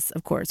 Yes,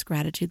 of course,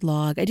 gratitude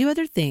log. I do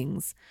other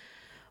things,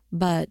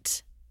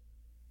 but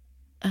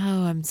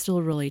I'm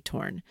still really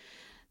torn.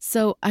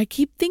 So I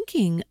keep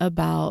thinking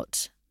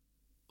about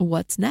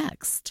what's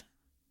next.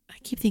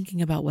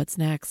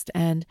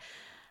 And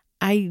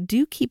I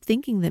do keep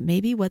thinking that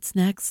maybe what's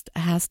next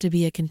has to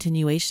be a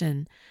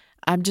continuation.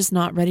 I'm just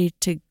not ready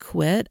to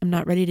quit. I'm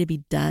not ready to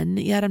be done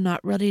yet. I'm not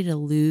ready to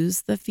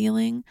lose the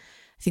feeling.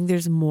 I think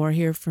there's more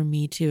here for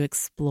me to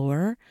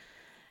explore.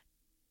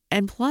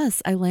 And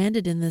plus, I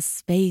landed in this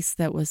space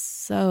that was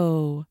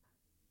so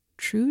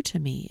true to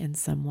me in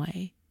some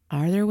way.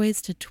 Are there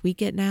ways to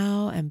tweak it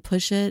now and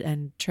push it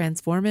and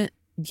transform it?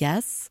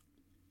 Yes.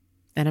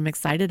 And I'm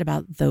excited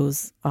about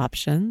those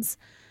options.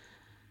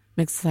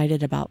 I'm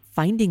excited about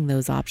finding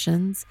those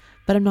options,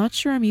 but I'm not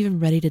sure I'm even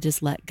ready to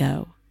just let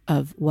go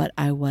of what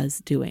I was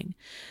doing.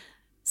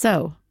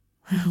 So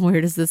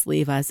where does this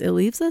leave us? It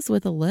leaves us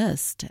with a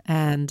list.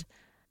 And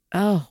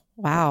oh,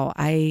 wow,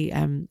 I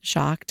am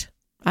shocked.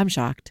 I'm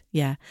shocked.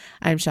 Yeah,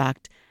 I'm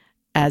shocked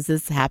as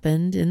this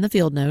happened in the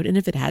field note. And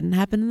if it hadn't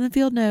happened in the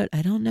field note,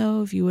 I don't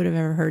know if you would have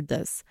ever heard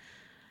this.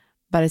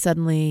 But I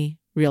suddenly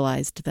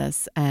realized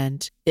this,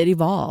 and it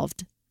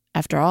evolved.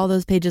 After all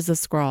those pages of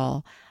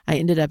scrawl, I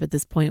ended up at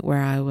this point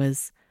where I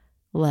was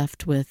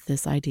left with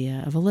this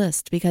idea of a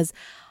list, because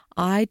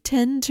I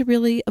tend to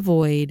really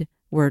avoid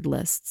word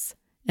lists.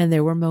 And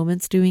there were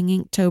moments doing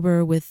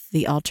Inktober with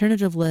the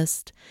alternative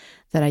list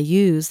that I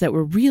used that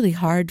were really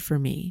hard for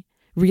me,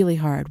 really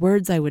hard.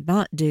 Words I would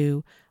not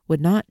do,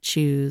 would not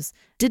choose,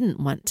 didn't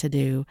want to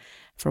do.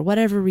 For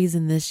whatever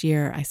reason this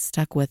year, I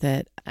stuck with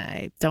it.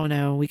 I don't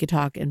know. We could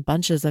talk in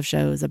bunches of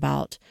shows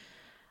about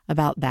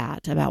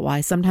that, about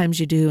why sometimes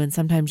you do and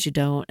sometimes you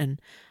don't,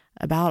 and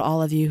about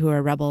all of you who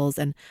are rebels.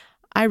 And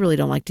I really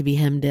don't like to be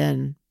hemmed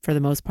in for the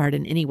most part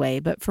in any way,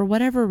 but for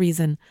whatever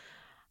reason,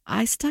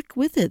 I stuck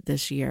with it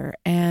this year.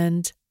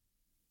 And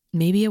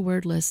maybe a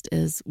word list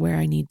is where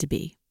I need to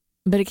be,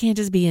 but it can't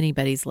just be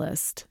anybody's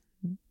list.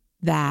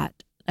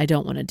 That I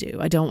don't want to do.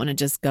 I don't want to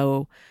just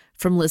go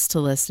from list to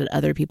list that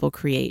other people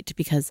create,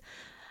 because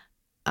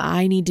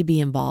I need to be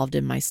involved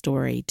in my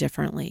story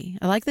differently.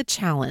 I like the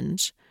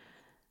challenge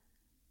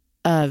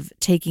of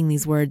taking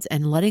these words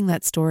and letting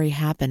that story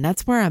happen.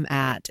 That's where I'm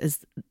at, is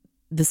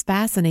this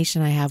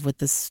fascination I have with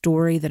the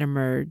story that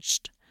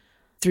emerged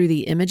through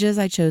the images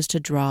I chose to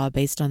draw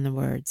based on the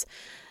words.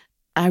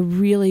 I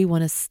really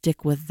want to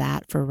stick with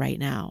that for right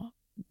now.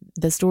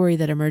 The story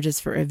that emerges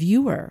for a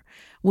viewer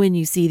when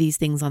you see these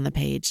things on the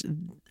page.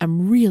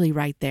 I'm really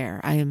right there.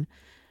 I am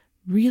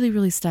really,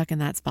 really stuck in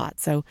that spot.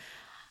 So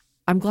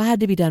I'm glad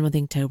to be done with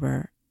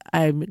Inktober.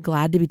 I'm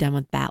glad to be done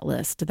with that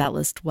list. That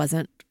list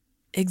wasn't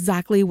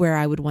exactly where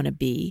I would want to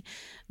be,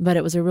 but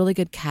it was a really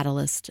good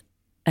catalyst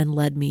and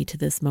led me to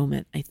this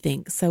moment, I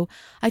think. So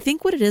I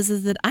think what it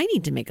is that I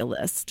need to make a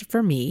list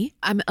for me.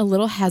 I'm a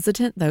little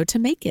hesitant, though, to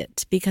make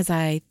it, because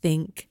I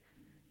think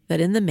that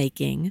in the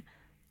making,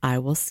 I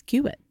will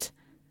skew it.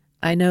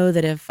 I know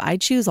that if I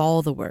choose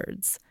all the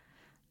words,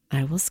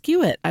 I will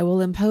skew it. I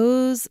will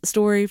impose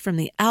story from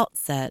the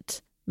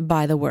outset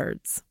by the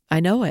words. I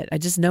know it. I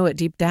just know it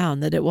deep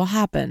down that it will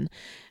happen,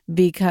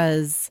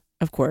 because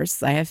of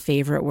course, I have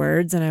favorite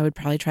words, and I would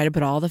probably try to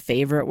put all the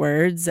favorite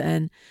words.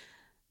 And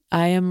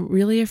I am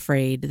really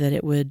afraid that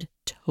it would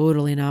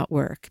totally not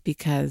work,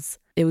 because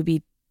it would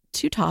be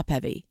too top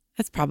heavy.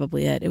 That's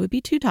probably it. It would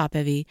be too top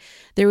heavy.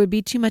 There would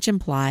be too much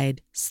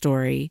implied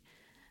story.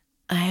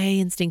 I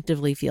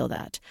instinctively feel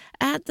that.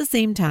 At the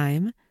same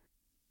time,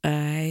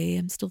 I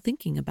am still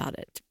thinking about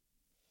it.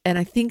 And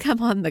I think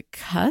I'm on the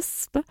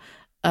cusp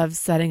of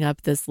setting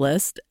up this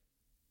list,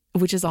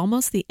 which is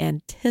almost the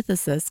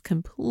antithesis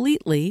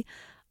completely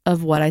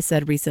of what I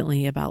said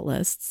recently about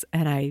lists.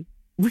 And I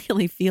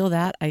really feel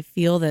that. I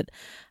feel that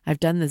I've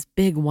done this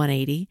big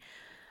 180.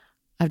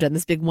 I've done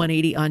this big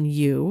 180 on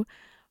you.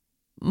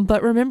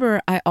 But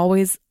remember, I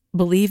always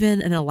believe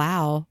in and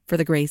allow for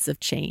the grace of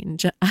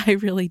change. I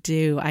really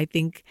do. I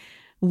think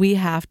we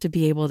have to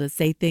be able to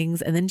say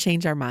things and then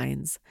change our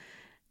minds.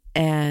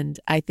 And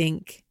I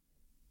think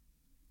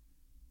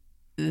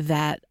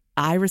that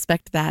I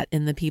respect that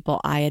in the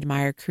people I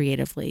admire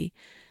creatively.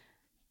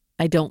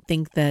 I don't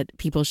think that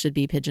people should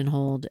be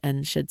pigeonholed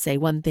and should say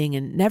one thing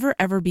and never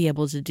ever be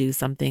able to do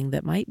something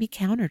that might be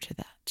counter to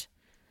that.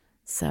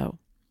 So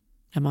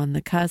I'm on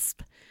the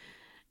cusp,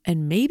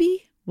 and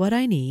maybe what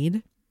I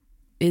need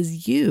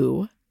is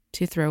you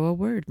to throw a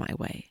word my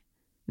way.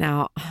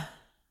 Now,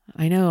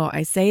 I know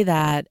I say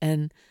that,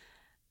 and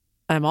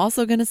I'm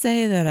also going to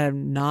say that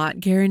I'm not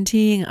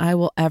guaranteeing I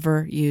will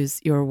ever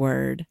use your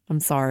word. I'm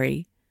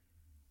sorry.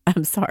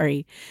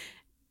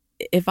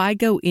 If I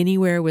go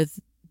anywhere with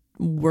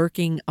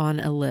working on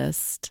a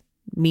list,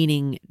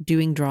 meaning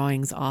doing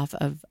drawings off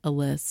of a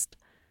list,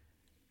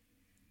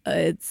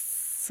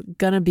 it's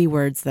going to be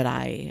words that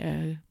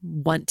I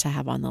want to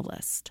have on the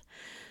list.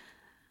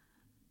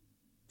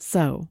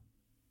 So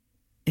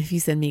if you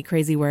send me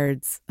crazy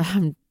words,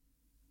 I'm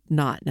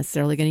not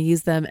necessarily going to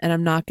use them, and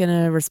I'm not going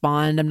to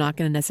respond. I'm not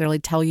going to necessarily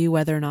tell you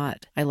whether or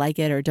not I like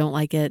it or don't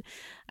like it.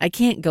 I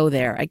can't go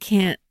there. I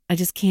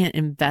just can't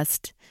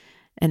invest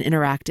and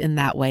interact in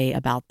that way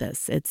about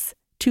this. It's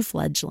too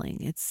fledgling.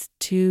 It's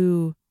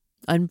too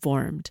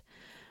unformed.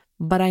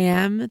 But I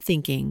am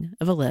thinking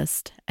of a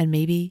list, and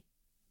maybe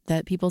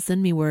that people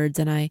send me words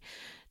and I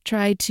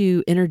try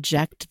to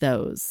interject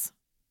those.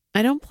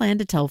 I don't plan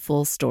to tell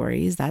full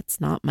stories. That's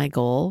not my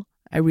goal.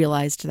 I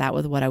realized that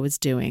with what I was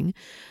doing.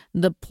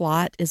 The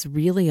plot is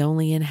really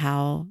only in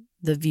how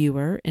the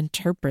viewer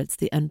interprets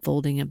the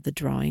unfolding of the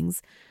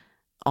drawings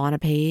on a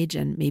page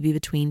and maybe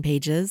between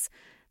pages.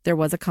 There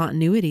was a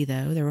continuity,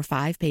 though. There were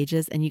 5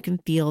 pages, and you can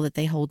feel that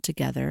they hold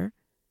together,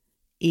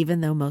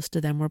 even though most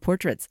of them were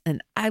portraits.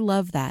 And I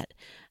love that.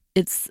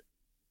 It's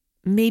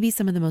maybe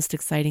some of the most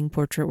exciting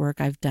portrait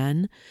work I've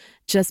done,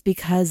 just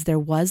because there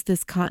was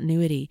this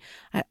continuity.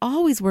 I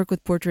always work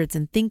with portraits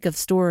and think of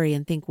story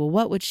and think, well,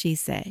 what would she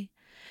say?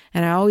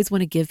 And I always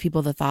want to give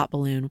people the thought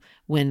balloon.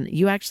 When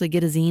you actually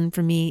get a zine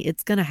from me,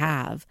 it's going to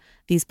have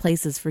these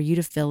places for you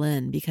to fill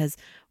in, because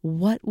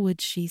what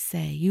would she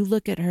say? You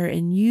look at her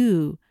and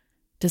you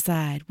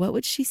decide, what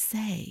would she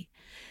say?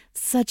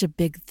 Such a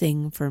big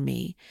thing for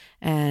me.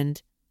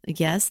 And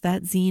yes,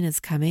 that zine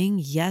is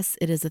coming. Yes,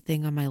 it is a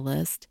thing on my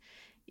list.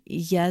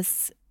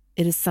 Yes,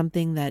 it is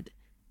something that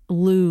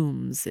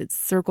looms. It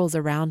circles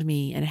around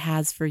me and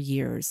has for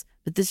years.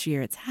 But this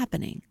year it's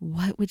happening.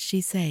 What would she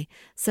say?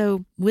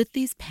 So with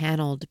these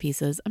paneled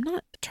pieces, I'm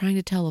not trying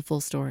to tell a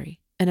full story,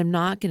 and I'm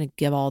not going to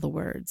give all the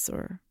words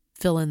or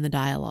fill in the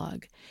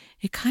dialogue.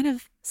 It kind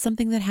of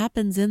something that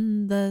happens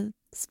in the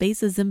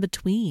spaces in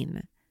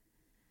between,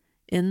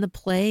 in the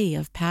play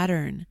of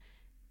pattern,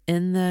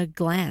 in the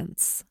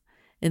glance,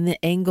 in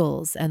the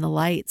angles and the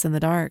lights and the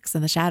darks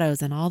and the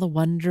shadows and all the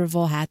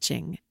wonderful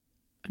hatching.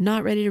 I'm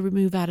not ready to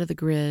move out of the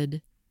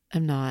grid.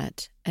 I'm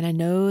not. And I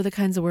know the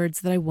kinds of words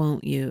that I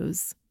won't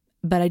use.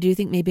 But I do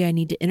think maybe I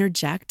need to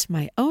interject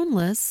my own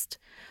list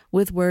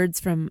with words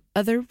from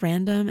other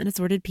random and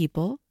assorted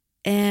people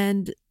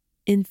and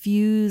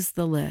infuse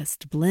the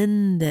list,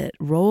 blend it,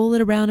 roll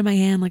it around in my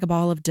hand like a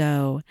ball of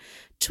dough,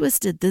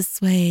 twist it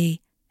this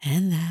way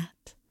and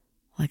that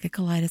like a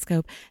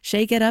kaleidoscope,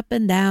 shake it up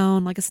and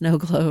down like a snow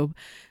globe,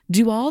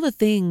 do all the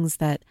things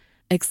that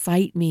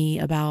excite me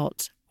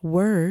about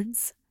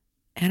words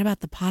and about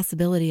the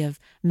possibility of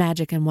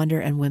magic and wonder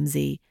and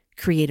whimsy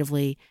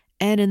creatively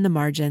and in the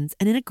margins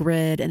and in a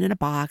grid and in a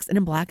box and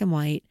in black and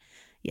white.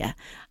 Yeah,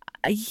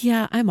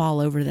 I'm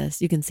all over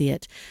this. You can see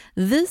it.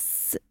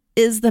 This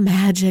is the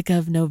magic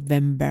of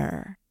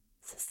November.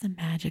 This is the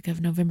magic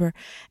of November.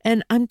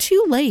 And I'm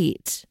too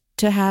late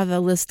to have a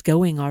list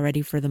going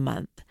already for the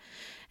month.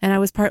 And I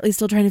was partly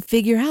still trying to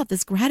figure out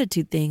this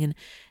gratitude thing and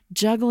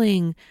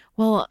juggling.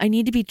 Well, I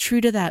need to be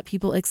true to that.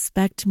 People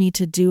expect me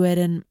to do it,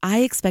 and I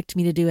expect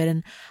me to do it.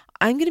 And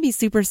I'm going to be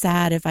super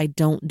sad if I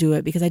don't do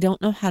it, because I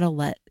don't know how to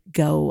let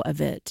go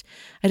of it.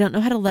 I don't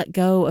know how to let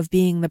go of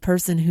being the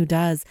person who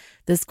does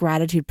this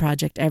gratitude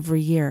project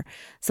every year.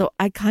 So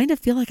I kind of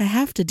feel like I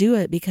have to do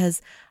it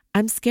because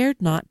I'm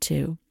scared not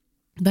to.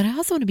 But I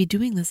also want to be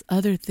doing this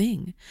other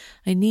thing.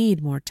 I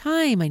need more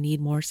time. I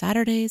need more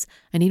Saturdays.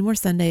 I need more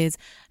Sundays.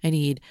 I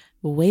need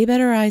way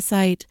better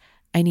eyesight.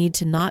 I need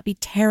to not be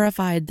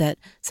terrified that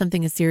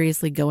something is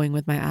seriously going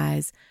with my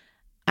eyes.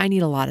 I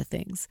need a lot of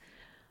things.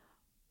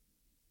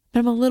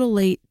 But I'm a little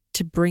late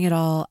to bring it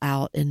all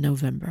out in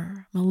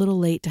November. I'm a little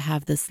late to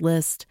have this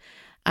list.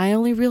 I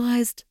only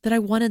realized that I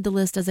wanted the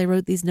list as I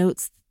wrote these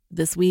notes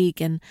this week,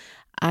 and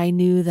I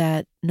knew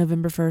that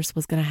November 1st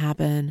was going to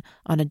happen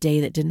on a day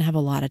that didn't have a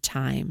lot of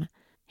time.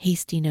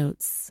 Hasty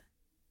notes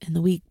in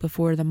the week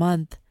before the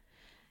month.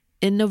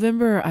 In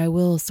November, I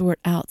will sort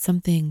out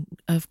something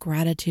of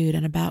gratitude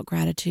and about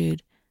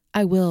gratitude.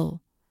 I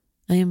will.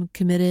 I am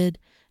committed,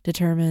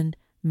 determined,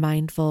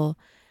 mindful.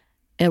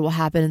 It will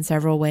happen in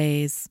several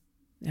ways.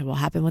 It will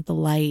happen with the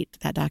light,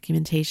 that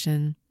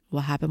documentation. It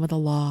will happen with a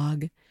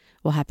log. It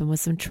will happen with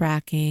some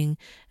tracking.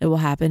 It will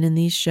happen in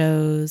these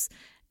shows.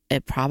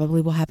 It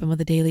probably will happen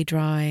with a daily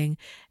drawing.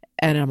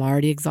 And I'm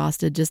already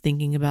exhausted just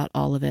thinking about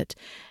all of it.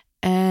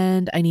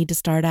 And I need to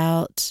start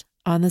out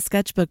on the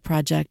sketchbook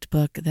project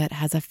book that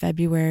has a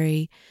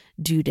February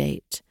due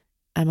date.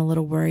 I'm a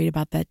little worried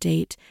about that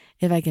date.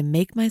 If I can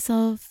make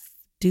myself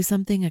do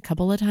something a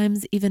couple of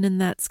times, even in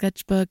that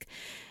sketchbook,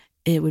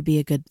 it would be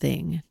a good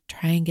thing.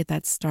 Try and get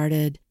that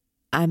started.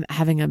 I'm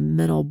having a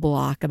mental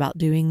block about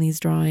doing these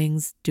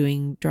drawings,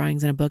 doing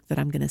drawings in a book that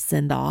I'm going to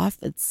send off.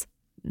 It's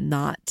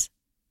not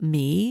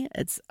me.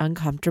 It's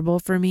uncomfortable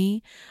for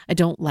me. I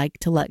don't like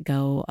to let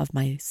go of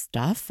my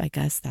stuff. I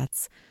guess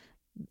that's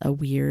a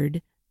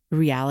weird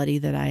reality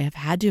that I have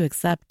had to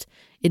accept.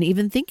 And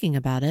even thinking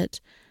about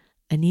it,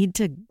 I need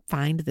to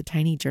find the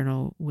tiny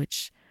journal,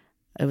 which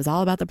it was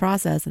all about the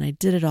process, and I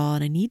did it all,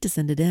 and I need to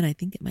send it in. I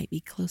think it might be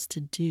close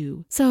to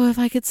due. So if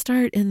I could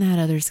start in that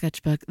other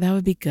sketchbook, that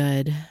would be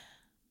good.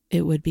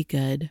 It would be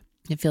good.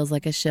 It feels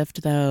like a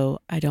shift, though.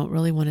 I don't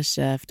really want to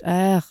shift.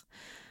 I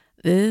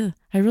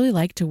really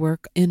like to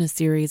work in a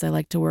series. I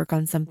like to work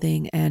on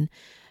something and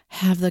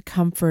have the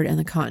comfort and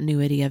the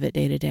continuity of it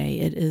day to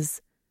day.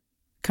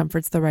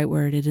 Comfort's the right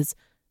word. It is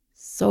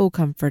so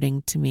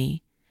comforting to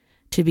me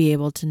to be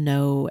able to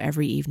know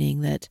every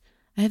evening that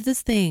I have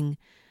this thing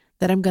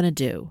that I'm going to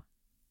do.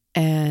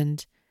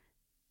 And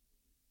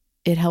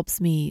it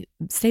helps me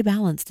stay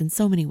balanced in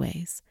so many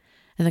ways.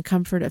 And the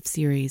comfort of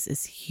series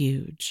is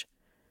huge.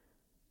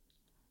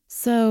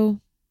 So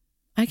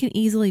I can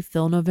easily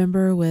fill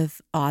November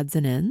with odds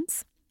and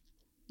ends.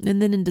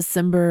 And then in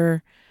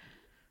December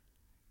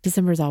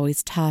is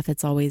always tough.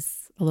 It's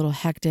always a little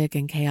hectic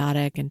and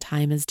chaotic, and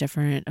time is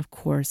different, of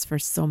course, for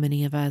so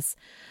many of us.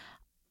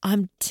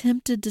 I'm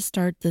tempted to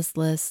start this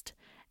list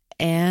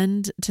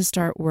and to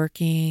start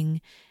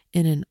working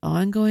in an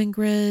ongoing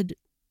grid,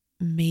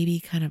 maybe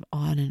kind of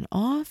on and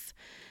off,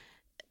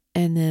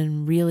 and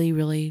then really,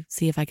 really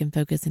see if I can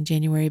focus in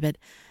January. But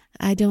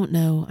I don't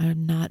know.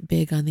 I'm not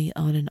big on the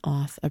on and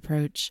off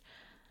approach.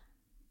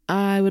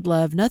 I would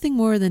love nothing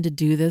more than to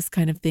do this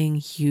kind of thing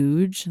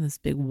huge, this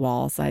big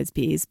wall size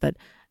piece, but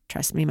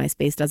trust me, my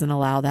space doesn't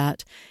allow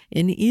that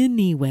in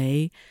any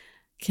way.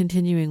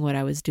 Continuing what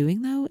I was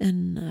doing, though,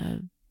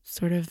 in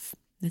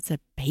it's a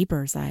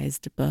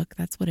paper-sized book.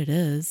 That's what it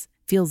is.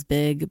 Feels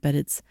big, but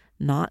it's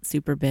not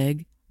super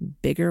big.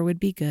 Bigger would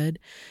be good.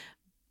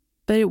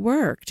 But it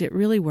worked. It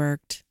really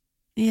worked.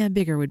 Yeah,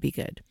 bigger would be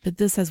good. But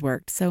this has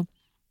worked. So,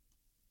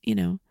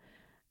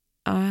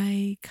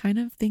 I kind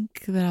of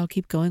think that I'll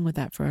keep going with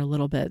that for a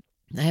little bit.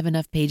 I have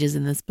enough pages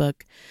in this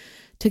book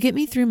to get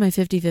me through my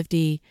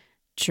 50/50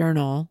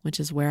 journal, which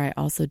is where I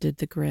also did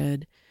the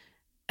grid,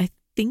 I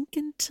think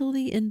until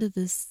the end of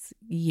this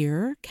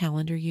year,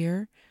 calendar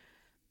year.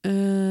 I'm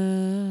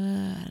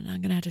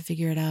going to have to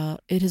figure it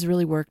out. It has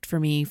really worked for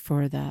me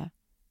for the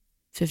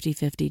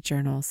 50/50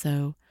 journal.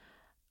 So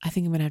I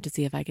think I'm going to have to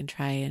see if I can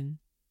try and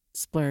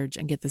splurge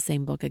and get the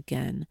same book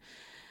again.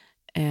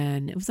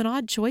 And it was an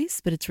odd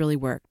choice, but it's really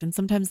worked. And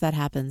sometimes that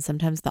happens.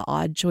 Sometimes the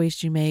odd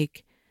choice you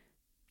make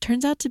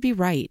turns out to be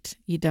right.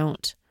 You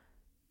don't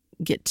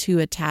get too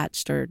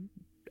attached or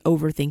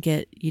overthink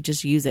it. You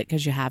just use it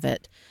because you have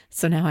it.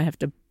 So now I have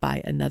to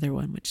buy another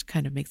one, which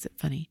kind of makes it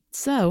funny.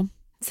 So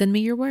send me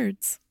your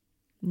words,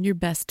 your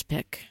best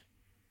pick.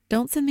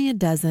 Don't send me a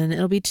dozen.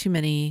 It'll be too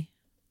many.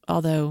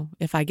 Although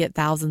if I get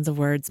thousands of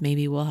words,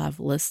 maybe we'll have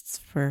lists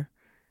for,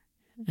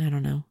 I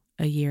don't know,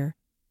 a year.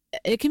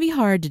 It can be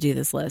hard to do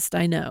this list.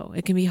 I know.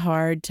 It can be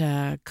hard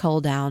to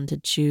cull down to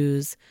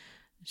choose.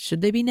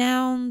 Should they be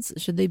nouns?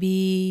 Should they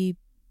be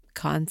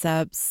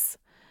concepts?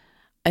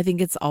 I think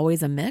it's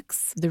always a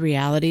mix. The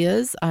reality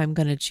is I'm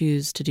going to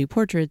choose to do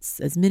portraits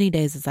as many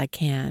days as I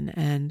can.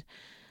 And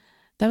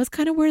that was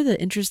kind of where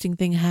the interesting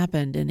thing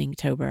happened in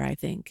Inktober, I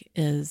think,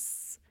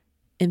 is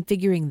in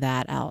figuring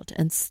that out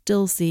and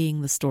still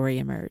seeing the story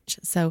emerge.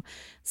 So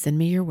send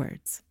me your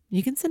words.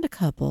 You can send a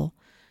couple.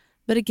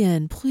 But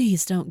again,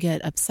 please don't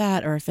get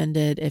upset or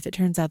offended if it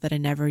turns out that I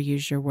never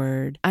use your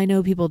word. I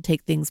know people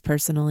take things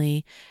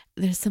personally.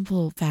 The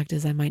simple fact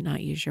is I might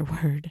not use your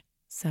word.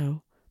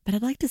 But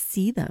I'd like to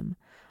see them.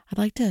 I'd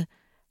like to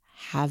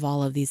have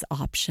all of these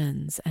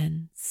options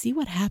and see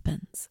what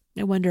happens.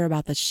 I wonder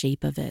about the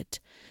shape of it,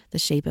 the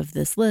shape of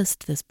this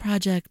list, this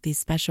project, these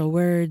special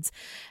words.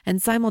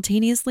 And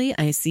simultaneously,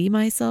 I see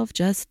myself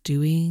just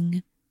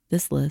doing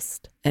this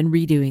list and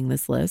redoing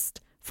this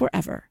list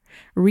forever,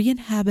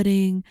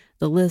 re-inhabiting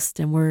the list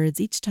and words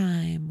each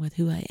time with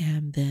who I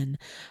am then.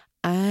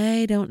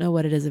 I don't know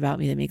what it is about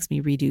me that makes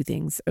me redo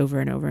things over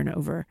and over and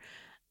over.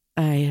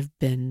 I have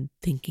been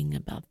thinking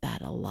about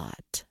that a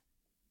lot.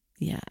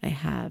 Yeah, I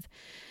have.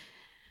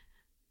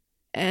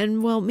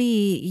 And well,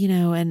 me,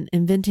 and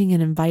inventing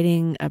and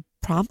inviting a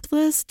prompt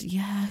list.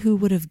 Yeah, who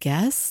would have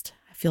guessed?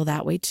 I feel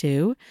that way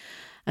too.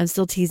 I'm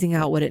still teasing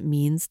out what it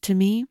means to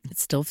me. It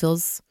still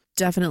feels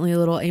definitely a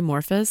little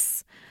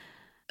amorphous.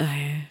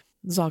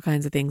 There's all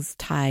kinds of things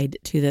tied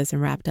to this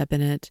and wrapped up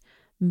in it.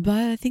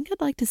 But I think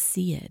I'd like to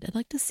see it. I'd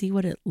like to see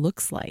what it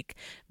looks like.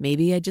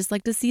 Maybe I just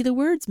like to see the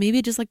words. Maybe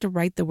I just like to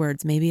write the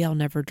words. Maybe I'll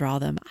never draw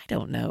them. I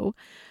don't know.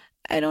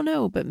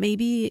 But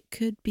maybe it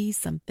could be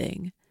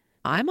something.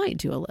 I might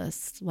do a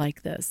list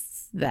like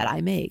this that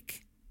I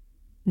make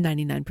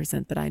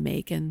 99% that I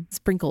make and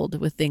sprinkled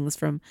with things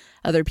from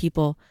other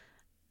people.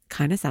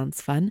 Kind of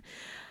sounds fun.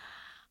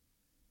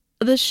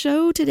 The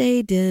show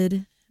today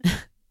did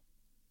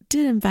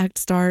in fact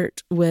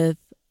start with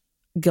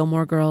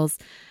Gilmore Girls.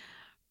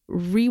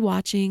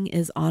 Rewatching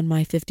is on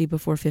my 50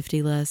 before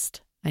 50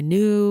 list. I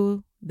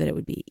knew that it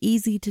would be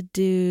easy to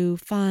do,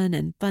 fun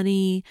and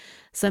funny,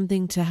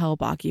 something to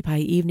help occupy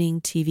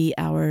evening TV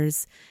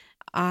hours.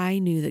 I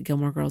knew that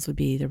Gilmore Girls would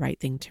be the right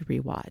thing to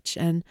rewatch.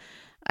 And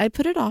I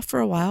put it off for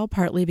a while,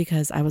 partly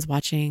because I was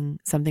watching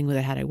something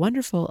that had a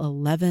wonderful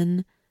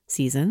 11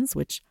 seasons,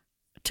 which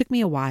took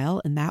me a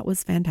while, and that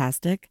was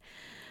fantastic.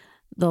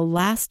 The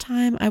last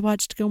time I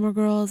watched Gilmore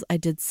Girls, I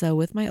did so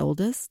with my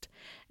oldest,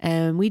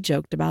 and we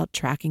joked about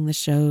tracking the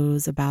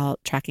shows, about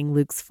tracking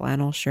Luke's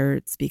flannel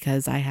shirts,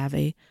 because I have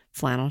a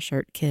flannel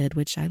shirt kid,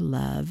 which I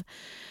love.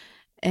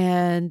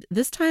 And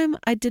this time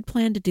I did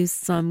plan to do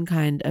some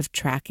kind of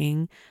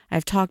tracking.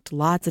 I've talked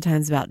lots of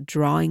times about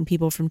drawing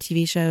people from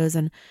TV shows,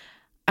 and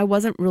I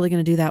wasn't really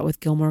going to do that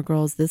with Gilmore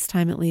Girls this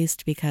time, at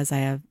least, because I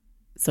have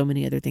so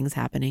many other things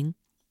happening.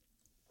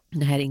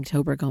 I had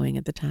Inktober going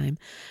at the time.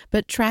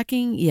 But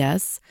tracking,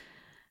 yes,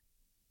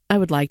 I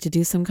would like to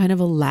do some kind of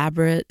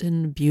elaborate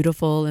and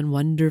beautiful and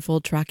wonderful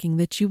tracking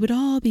that you would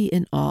all be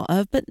in awe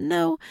of. But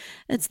no,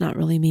 it's not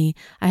really me.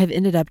 I have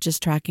ended up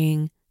just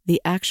tracking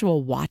the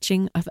actual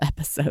watching of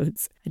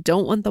episodes. I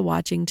don't want the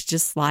watching to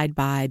just slide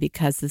by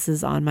because this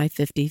is on my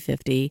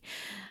 50-50.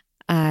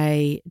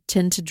 I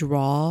tend to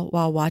draw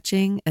while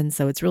watching, and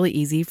so it's really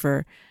easy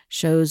for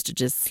shows to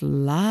just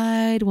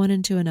slide one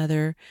into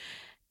another.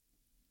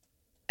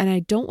 And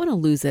I don't want to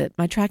lose it.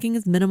 My tracking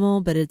is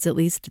minimal, but it's at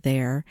least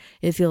there.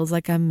 It feels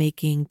like I'm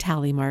making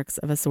tally marks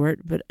of a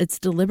sort, but it's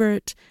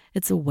deliberate,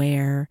 it's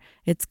aware,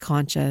 it's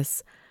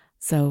conscious.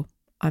 So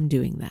I'm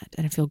doing that,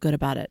 and I feel good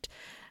about it.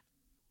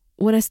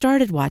 When I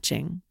started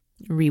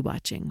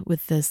rewatching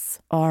with this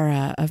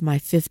aura of my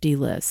 50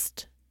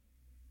 list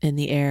in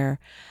the air,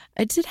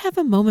 I did have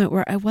a moment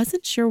where I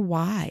wasn't sure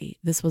why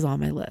this was on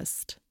my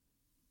list.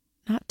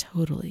 Not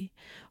totally.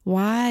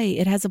 Why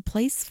it has a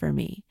place for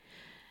me.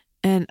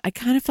 And I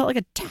kind of felt like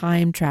a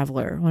time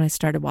traveler when I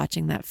started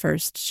watching that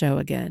first show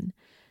again.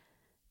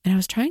 And I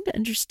was trying to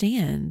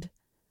understand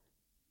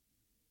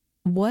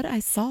what I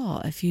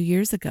saw a few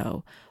years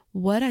ago,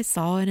 what I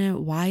saw in it,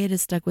 why it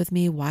has stuck with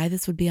me, why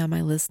this would be on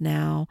my list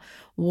now,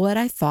 what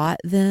I thought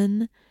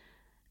then.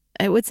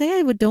 I would say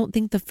I don't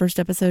think the first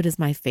episode is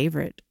my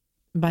favorite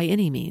by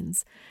any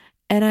means.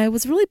 And I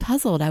was really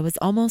puzzled. I was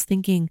almost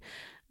thinking,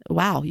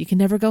 wow, you can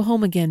never go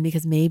home again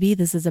because maybe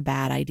this is a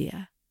bad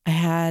idea. I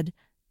had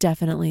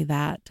definitely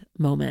that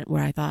moment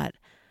where I thought,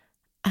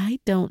 I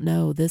don't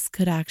know, this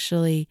could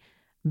actually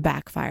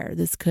backfire.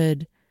 This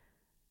could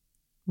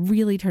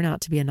really turn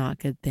out to be a not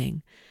good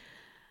thing.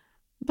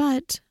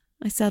 But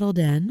I settled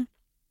in.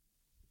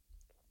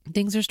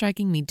 Things are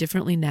striking me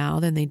differently now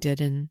than they did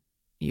in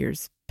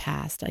years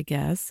past, I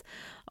guess.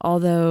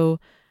 Although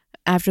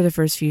after the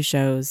first few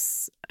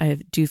shows, I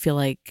do feel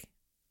like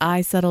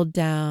I settled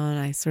down.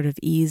 I sort of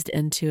eased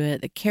into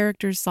it. The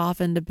characters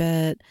softened a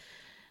bit.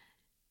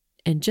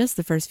 In just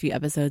the first few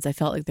episodes, I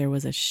felt like there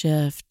was a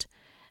shift,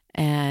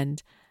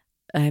 and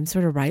I'm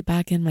sort of right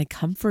back in my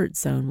comfort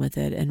zone with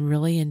it and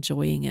really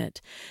enjoying it.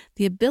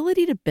 The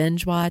ability to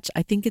binge watch,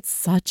 I think it's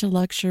such a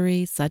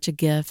luxury, such a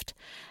gift.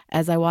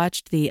 As I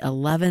watched the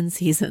 11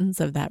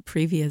 seasons of that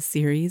previous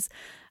series,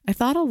 I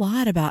thought a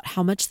lot about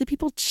how much the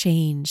people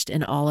changed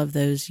in all of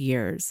those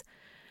years.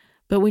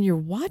 But when you're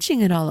watching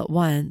it all at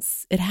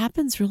once, it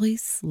happens really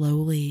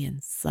slowly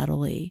and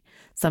subtly,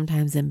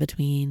 sometimes in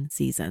between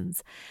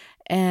seasons.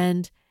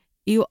 And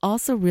you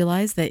also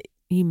realize that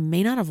you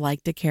may not have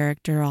liked a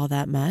character all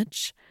that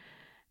much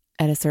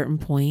at a certain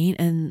point.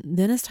 And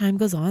then as time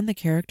goes on, the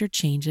character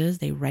changes.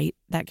 They write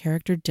that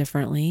character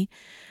differently.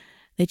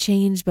 They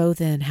change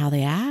both in how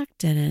they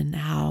act and in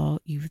how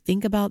you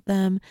think about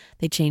them.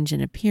 They change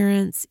in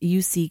appearance.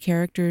 You see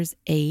characters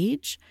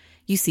age.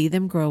 You see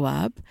them grow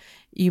up.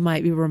 You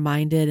might be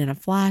reminded in a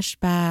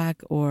flashback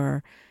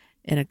or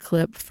in a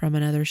clip from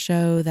another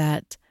show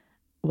that,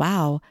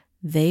 wow,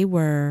 they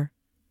were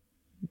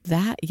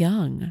that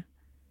young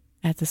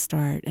at the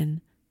start.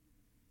 And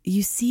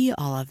you see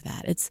all of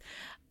that.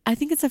 I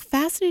think it's a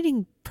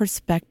fascinating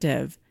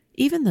perspective,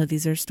 even though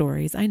these are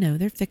stories. I know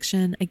they're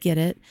fiction. I get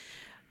it.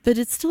 But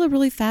it's still a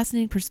really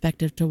fascinating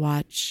perspective to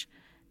watch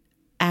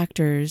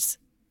actors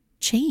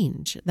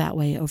change that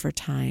way over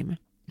time.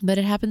 But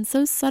it happens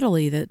so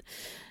subtly that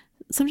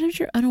sometimes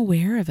you're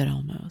unaware of it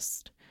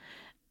almost.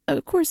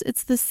 Of course,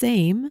 it's the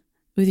same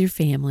with your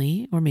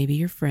family or maybe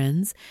your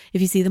friends.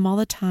 If you see them all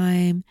the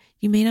time,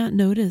 you may not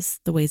notice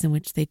the ways in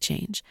which they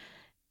change.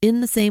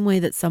 In the same way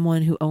that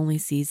someone who only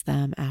sees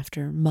them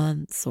after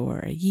months or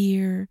a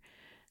year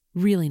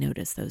really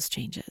notice those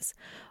changes.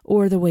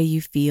 Or the way you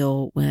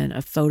feel when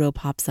a photo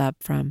pops up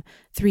from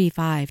 3,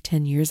 5,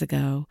 10 years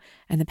ago,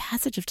 and the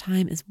passage of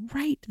time is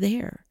right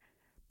there,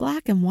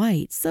 black and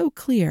white, so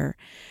clear.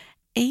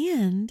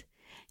 And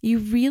you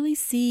really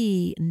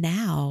see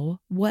now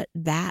what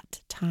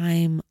that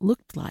time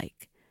looked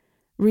like.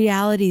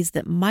 realities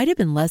that might have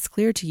been less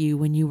clear to you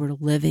when you were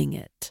living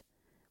it,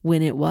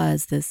 when it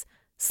was this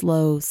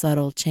slow,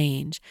 subtle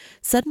change.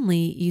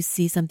 Suddenly you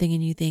see something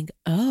and you think,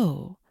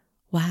 oh,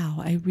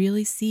 wow, I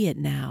really see it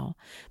now.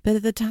 But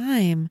at the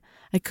time,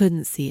 I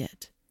couldn't see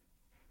it.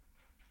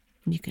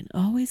 You can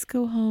always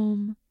go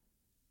home.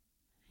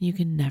 You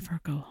can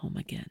never go home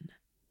again.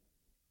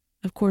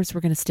 Of course,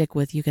 we're going to stick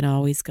with you can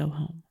always go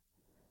home.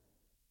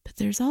 But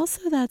there's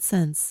also that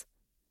sense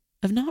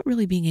of not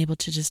really being able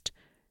to just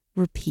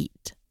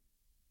repeat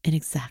in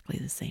exactly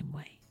the same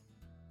way.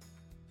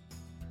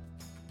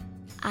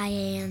 I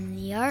am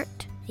the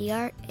art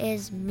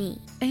is me.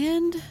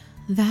 And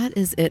that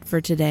is it for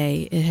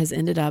today. It has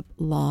ended up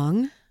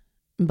long,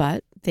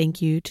 but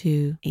thank you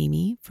to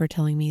Amy for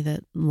telling me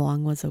that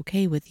long was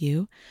okay with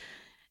you.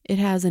 It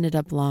has ended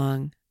up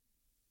long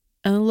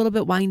and a little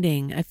bit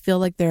winding. I feel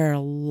like there are a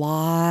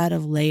lot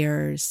of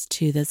layers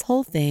to this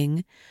whole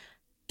thing.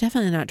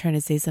 Definitely not trying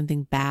to say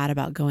something bad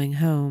about going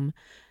home.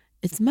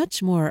 It's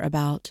much more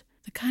about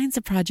the kinds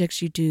of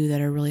projects you do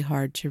that are really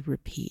hard to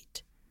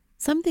repeat.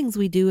 Some things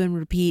we do and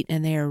repeat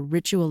and they are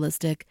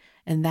ritualistic,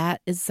 and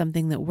that is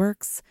something that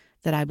works,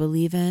 that I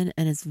believe in,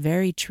 and is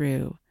very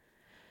true.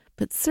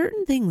 But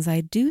certain things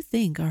I do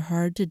think are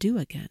hard to do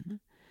again.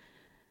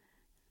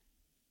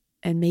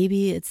 And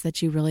maybe it's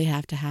that you really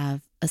have to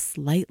have a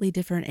slightly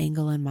different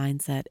angle and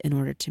mindset in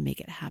order to make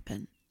it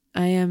happen.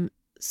 I am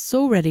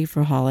so ready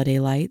for holiday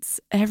lights.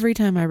 Every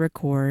time I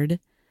record,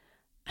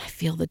 I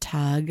feel the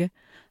tug.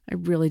 I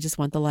really just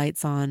want the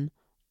lights on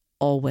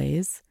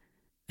always.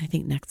 I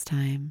think next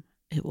time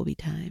it will be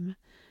time.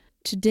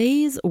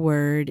 Today's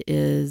word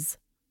is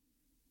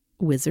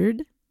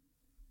wizard,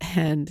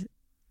 and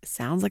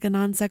sounds like a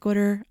non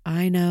sequitur.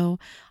 I know.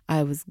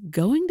 I was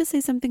going to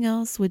say something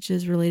else, which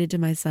is related to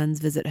my son's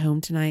visit home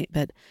tonight,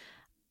 but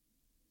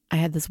I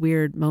had this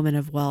weird moment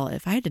of, well,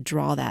 if I had to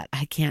draw that,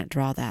 I can't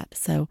draw that.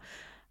 So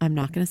I'm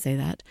not going to say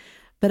that.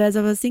 But as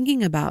I was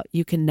thinking about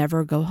you can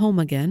never go home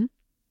again,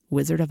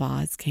 Wizard of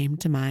Oz came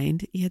to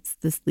mind. It's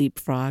this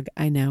leapfrog.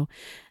 I know.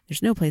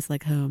 There's no place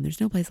like home. There's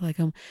no place like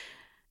home.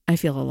 I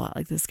feel a lot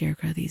like the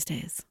Scarecrow these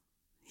days.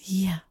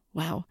 Yeah.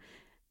 Wow.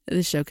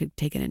 This show could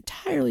take an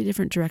entirely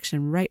different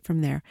direction right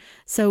from there.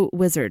 So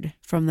wizard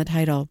from the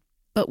title,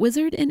 but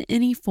wizard in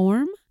any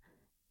form?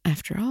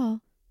 After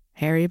all,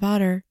 Harry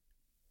Potter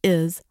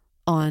is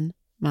on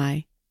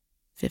my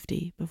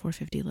 50 before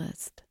 50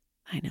 list.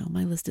 I know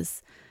my list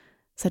is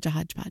such a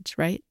hodgepodge,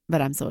 right?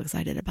 But I'm so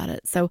excited about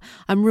it. So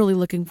I'm really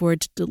looking forward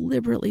to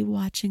deliberately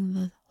watching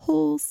the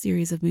whole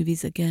series of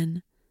movies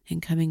again in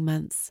coming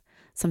months.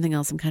 Something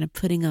else I'm kind of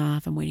putting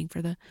off. I'm waiting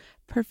for the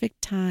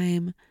perfect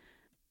time.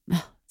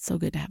 Oh, so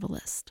good to have a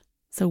list.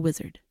 So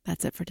wizard,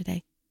 that's it for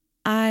today.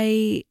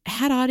 I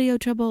had audio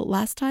trouble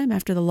last time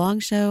after the long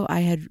show.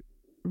 I had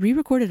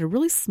re-recorded a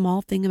really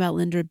small thing about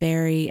Linda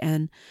Berry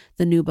and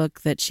the new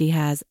book that she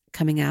has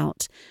coming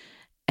out.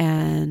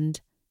 And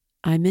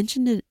I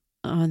mentioned it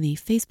on the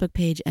Facebook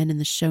page and in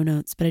the show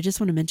notes, but I just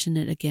want to mention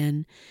it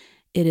again.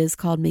 It is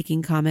called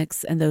Making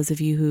Comics. And those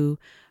of you who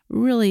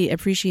really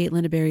appreciate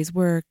Linda Berry's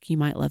work, you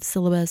might love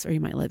Syllabus or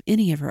you might love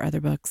any of her other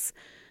books.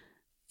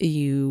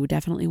 You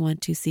definitely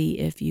want to see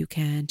if you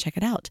can check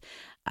it out.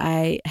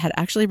 I had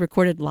actually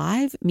recorded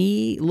live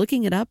me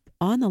looking it up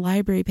on the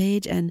library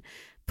page and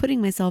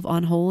putting myself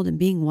on hold and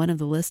being one of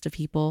the list of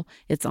people.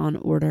 It's on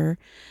order.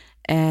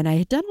 And I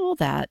had done all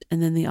that,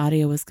 and then the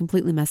audio was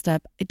completely messed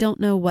up. I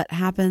don't know what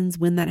happens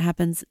when that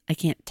happens. I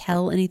can't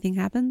tell anything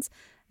happens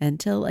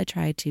until I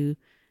try to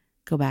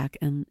go back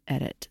and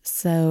edit.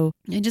 So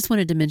I just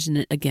wanted to mention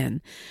it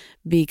again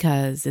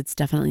because it's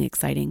definitely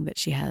exciting that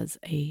she has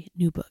a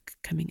new book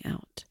coming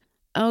out.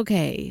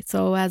 Okay,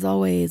 so as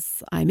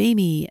always, I'm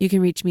Amy. You can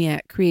reach me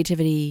at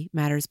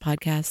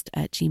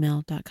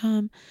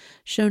creativitymatterspodcast@gmail.com.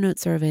 Show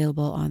notes are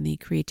available on the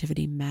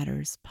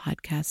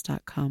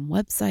creativitymatterspodcast.com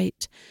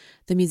website.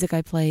 The music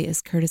I play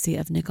is courtesy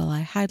of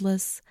Nikolai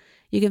Heidless.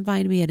 You can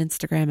find me at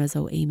Instagram as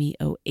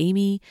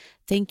OAmyOAmy.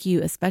 Thank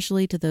you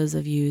especially to those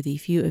of you, the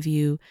few of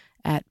you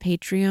at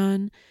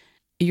Patreon.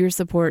 Your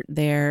support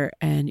there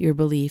and your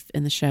belief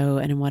in the show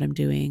and in what I'm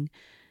doing,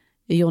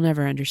 you'll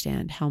never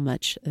understand how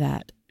much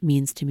that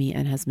means to me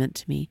and has meant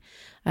to me.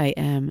 I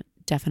am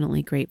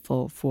definitely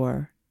grateful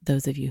for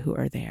those of you who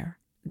are there.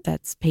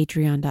 That's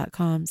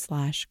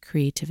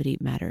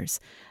patreon.com/creativitymatters.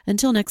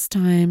 Until next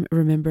time,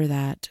 remember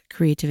that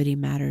creativity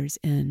matters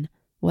in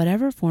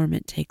whatever form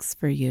it takes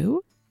for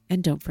you.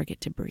 And don't forget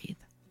to breathe.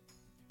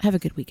 Have a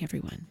good week,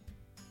 everyone.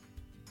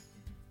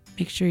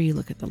 Make sure you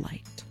look at the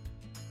light.